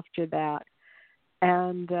up after that.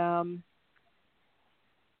 And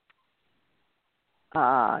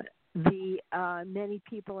many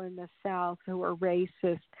people in the South who were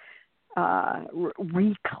racist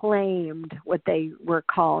reclaimed what they were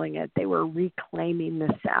calling it. They were reclaiming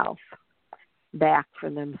the South back for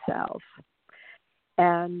themselves.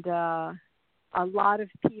 And a lot of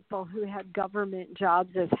people who had government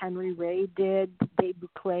jobs, as Henry Ray did, Dave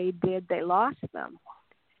Clay did, they lost them.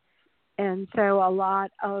 And so a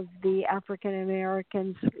lot of the African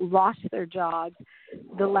Americans lost their jobs.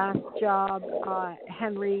 The last job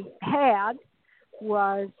Henry had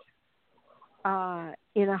was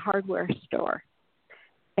in a hardware store.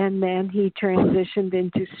 And then he transitioned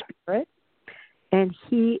into spirit. And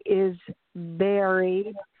he is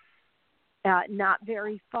buried not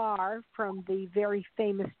very far from the very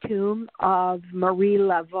famous tomb of Marie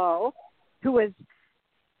Laveau, who was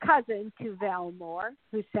cousin to Valmore,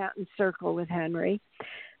 who sat in circle with Henry.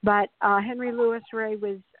 But Henry Louis Ray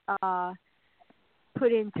was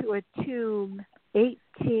put into a tomb in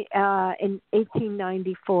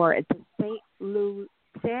 1894 at the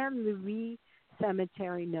San Louis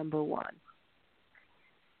Cemetery No. 1.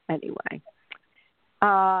 Anyway.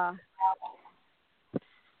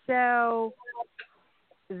 So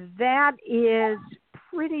that is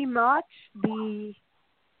pretty much the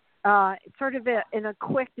sort of in a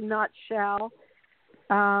quick nutshell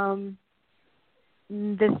the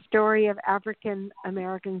story of African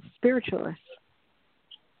American spiritualists.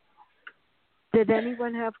 Did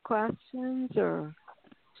anyone have questions or?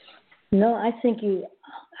 No, I think you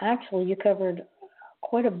covered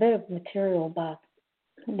quite a bit of material about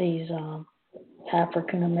these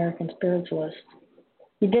African American spiritualists.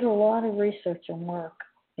 You did a lot of research and work,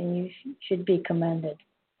 and you should be commended.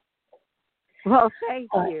 Well, thank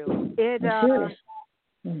you.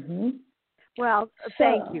 Mm-hmm. Well,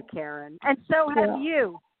 thank you, Karen. And so have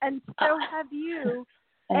you. And so have you.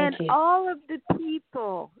 And you. all of the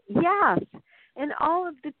people, yes, and all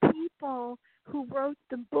of the people who wrote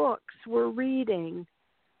the books were reading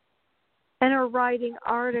and are writing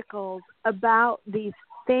articles about these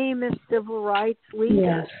famous civil rights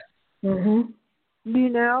leaders. Yes. Mm-hmm. You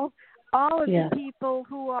know, all of yes. the people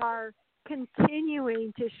who are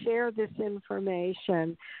continuing to share this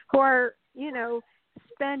information, who are, you know,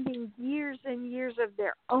 spending years and years of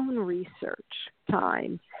their own research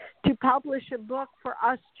time to publish a book for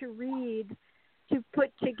us to read, to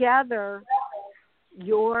put together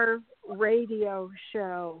your radio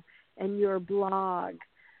show and your blog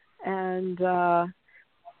and,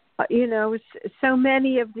 you know, so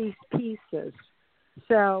many of these pieces.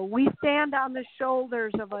 So we stand on the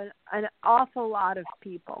shoulders of an awful lot of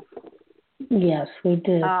people. Yes, we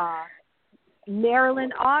do.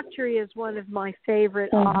 Marilyn Autry is one of my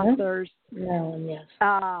favorite authors. Marilyn, yes.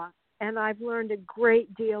 And I've learned a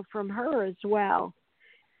great deal from her as well.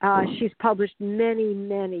 She's published many,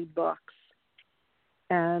 many books.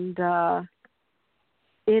 And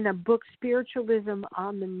in a book, Spiritualism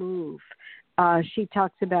on the Move, she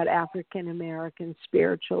talks about African-American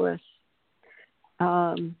spiritualists.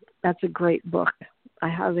 That's a great book. I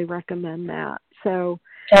highly recommend that. So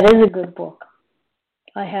that is a good book.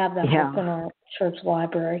 I have that book in our church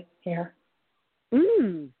library here.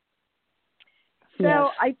 So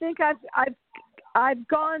Yes. I think I've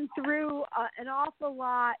gone through an awful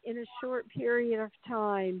lot in a short period of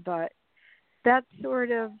time, but that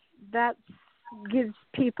gives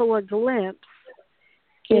people a glimpse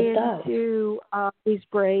into these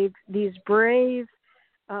brave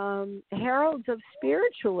heralds of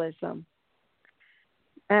spiritualism,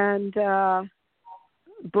 and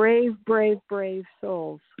brave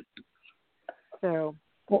souls. So,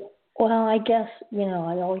 well, I guess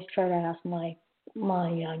I always try to ask my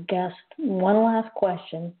guest one last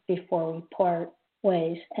question before we part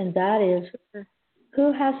ways, and that is,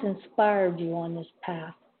 who has inspired you on this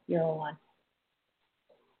path you're on?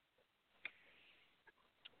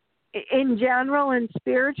 In general, in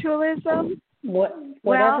spiritualism,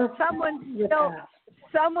 whatever.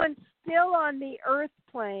 Someone's still on the earth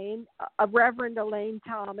plane, a Reverend Elaine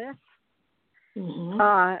Thomas,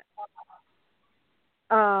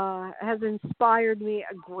 has inspired me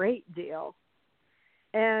a great deal.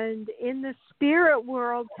 And in the spirit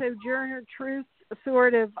world, Sojourner Truth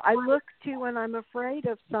I look to when I'm afraid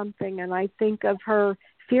of something, and I think of her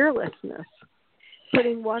fearlessness,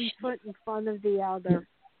 putting one foot in front of the other.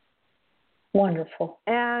 Wonderful.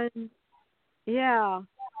 And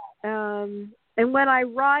and when I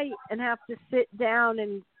write and have to sit down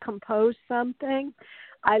and compose something,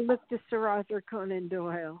 I look to Sir Arthur Conan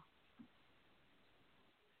Doyle.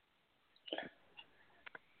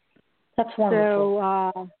 That's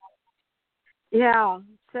wonderful.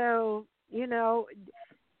 So,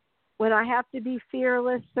 when I have to be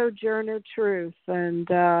fearless, Sojourner Truth, and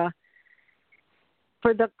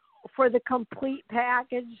for the complete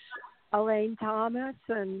package, Elaine Thomas,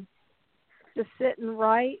 and to sit and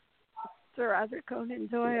write, Sir Arthur Conan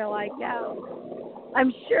Doyle.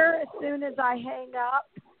 I'm sure as soon as I hang up,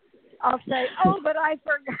 I'll say, "Oh, but I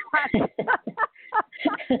forgot."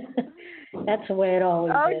 That's the way it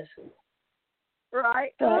always is.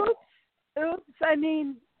 Right. Oops. I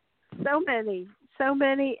mean, so many.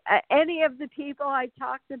 Any of the people I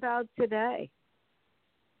talked about today.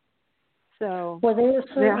 So, well, they were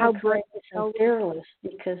certainly courageous and fearless,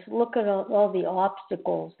 because look at all the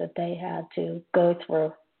obstacles that they had to go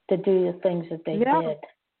through to do the things that they did.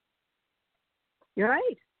 You're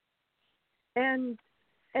right. And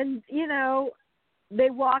they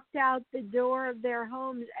walked out the door of their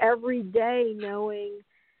homes every day knowing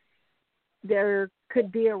there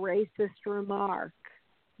could be a racist remark,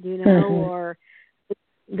 or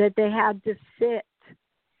that they had to sit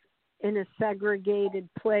in a segregated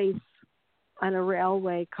place on a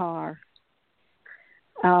railway car.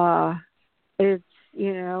 It's,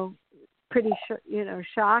 pretty,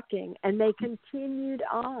 shocking. And they continued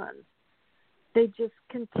on. They just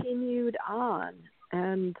continued on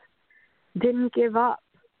and didn't give up.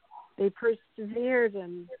 They persevered,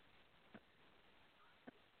 and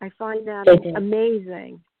I find that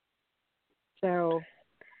amazing. So,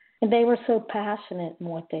 and they were so passionate in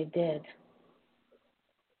what they did.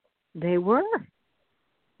 They were.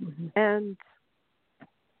 And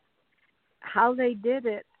how they did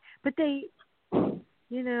it. But they,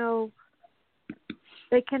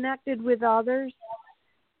 they connected with others,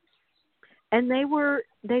 and they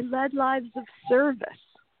led lives of service.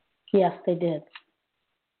 Yes, they did.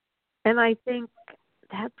 And I think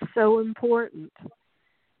that's so important.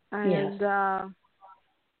 And,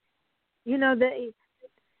 they,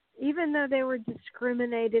 even though they were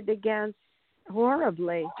discriminated against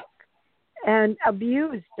horribly and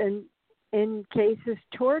abused and in cases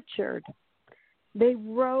tortured, they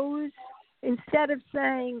rose. Instead of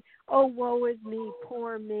saying, "Oh, woe is me,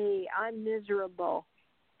 poor me, I'm miserable,"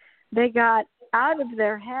 they got out of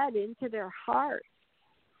their head into their heart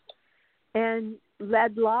and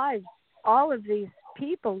led lives. All of these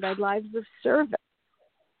people led lives of service.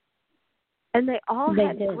 And they all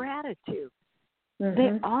had gratitude.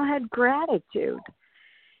 They all had gratitude.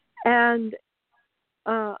 And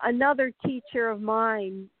another teacher of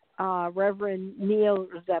mine, Reverend Neil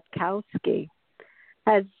Zepkowski,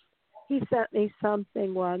 he sent me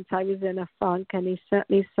something once. I was in a funk, and he sent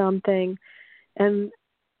me something. And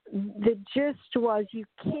the gist was, you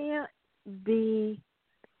can't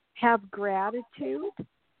have gratitude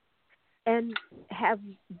and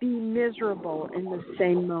be miserable in the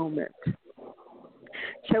same moment.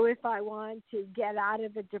 So if I want to get out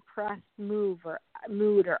of a depressed mood or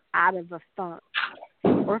out of a funk,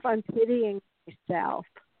 or if I'm pitying myself,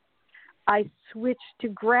 I switch to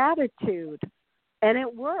gratitude, and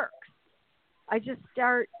it works. I just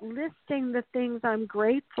start listing the things I'm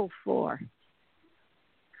grateful for,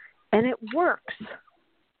 and it works.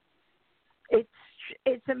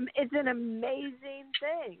 It's an amazing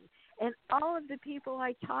thing. And all of the people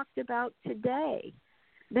I talked about today,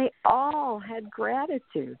 they all had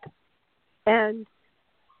gratitude. And,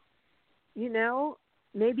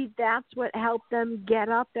 maybe that's what helped them get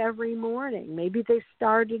up every morning. Maybe they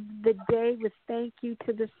started the day with thank you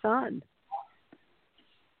to the sun.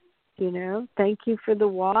 Thank you for the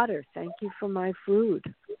water. Thank you for my food.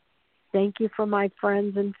 Thank you for my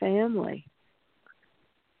friends and family.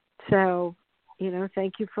 So,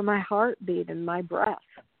 thank you for my heartbeat and my breath.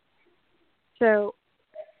 So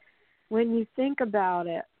when you think about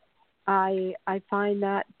it, I find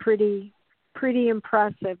that pretty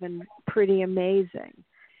impressive and pretty amazing.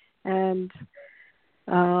 And,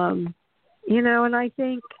 and I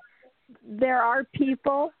think there are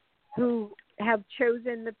people who have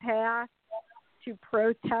chosen the path to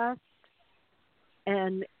protest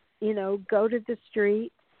and, go to the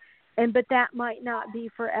street. But that might not be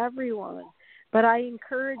for everyone. But I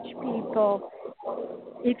encourage people,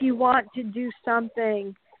 if you want to do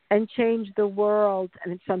something and change the world,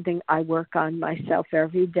 and it's something I work on myself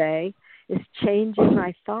every day, is changing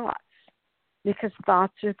my thoughts, because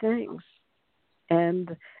thoughts are things.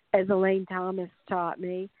 And as Elaine Thomas taught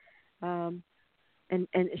me, and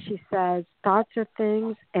she says, thoughts are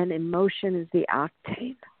things and emotion is the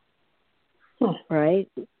octane. Right?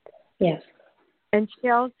 Yes. And she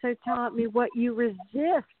also taught me what you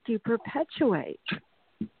resist, you perpetuate.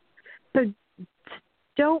 So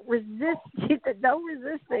don't resist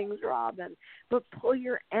things, Robin, but pull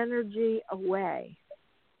your energy away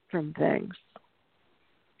from things.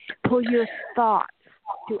 Pull your thoughts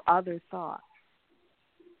to other thoughts.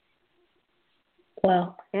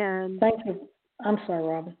 Well, and thank you. I'm sorry,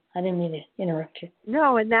 Robin. I didn't mean to interrupt you.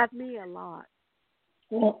 No, and that's me a lot.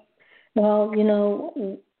 Well,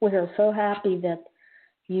 we are so happy that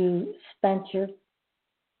you spent your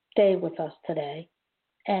day with us today.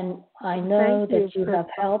 And I know that you have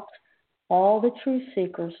helped all the truth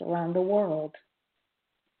seekers around the world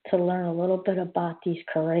to learn a little bit about these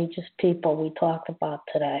courageous people we talked about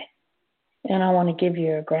today. And I want to give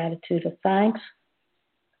you a gratitude of thanks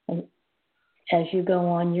as you go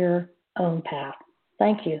on your own path.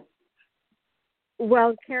 Thank you.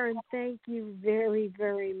 Well, Karen, thank you very,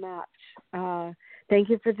 very much. Thank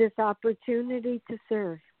you for this opportunity to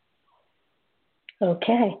serve.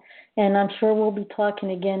 Okay. And I'm sure we'll be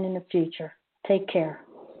talking again in the future. Take care.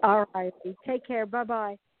 All right. Take care.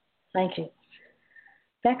 Bye-bye. Thank you.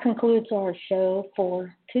 That concludes our show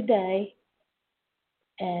for today.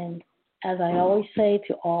 And as I always say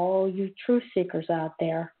to all you truth seekers out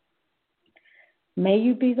there, may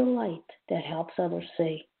you be the light that helps others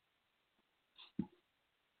see.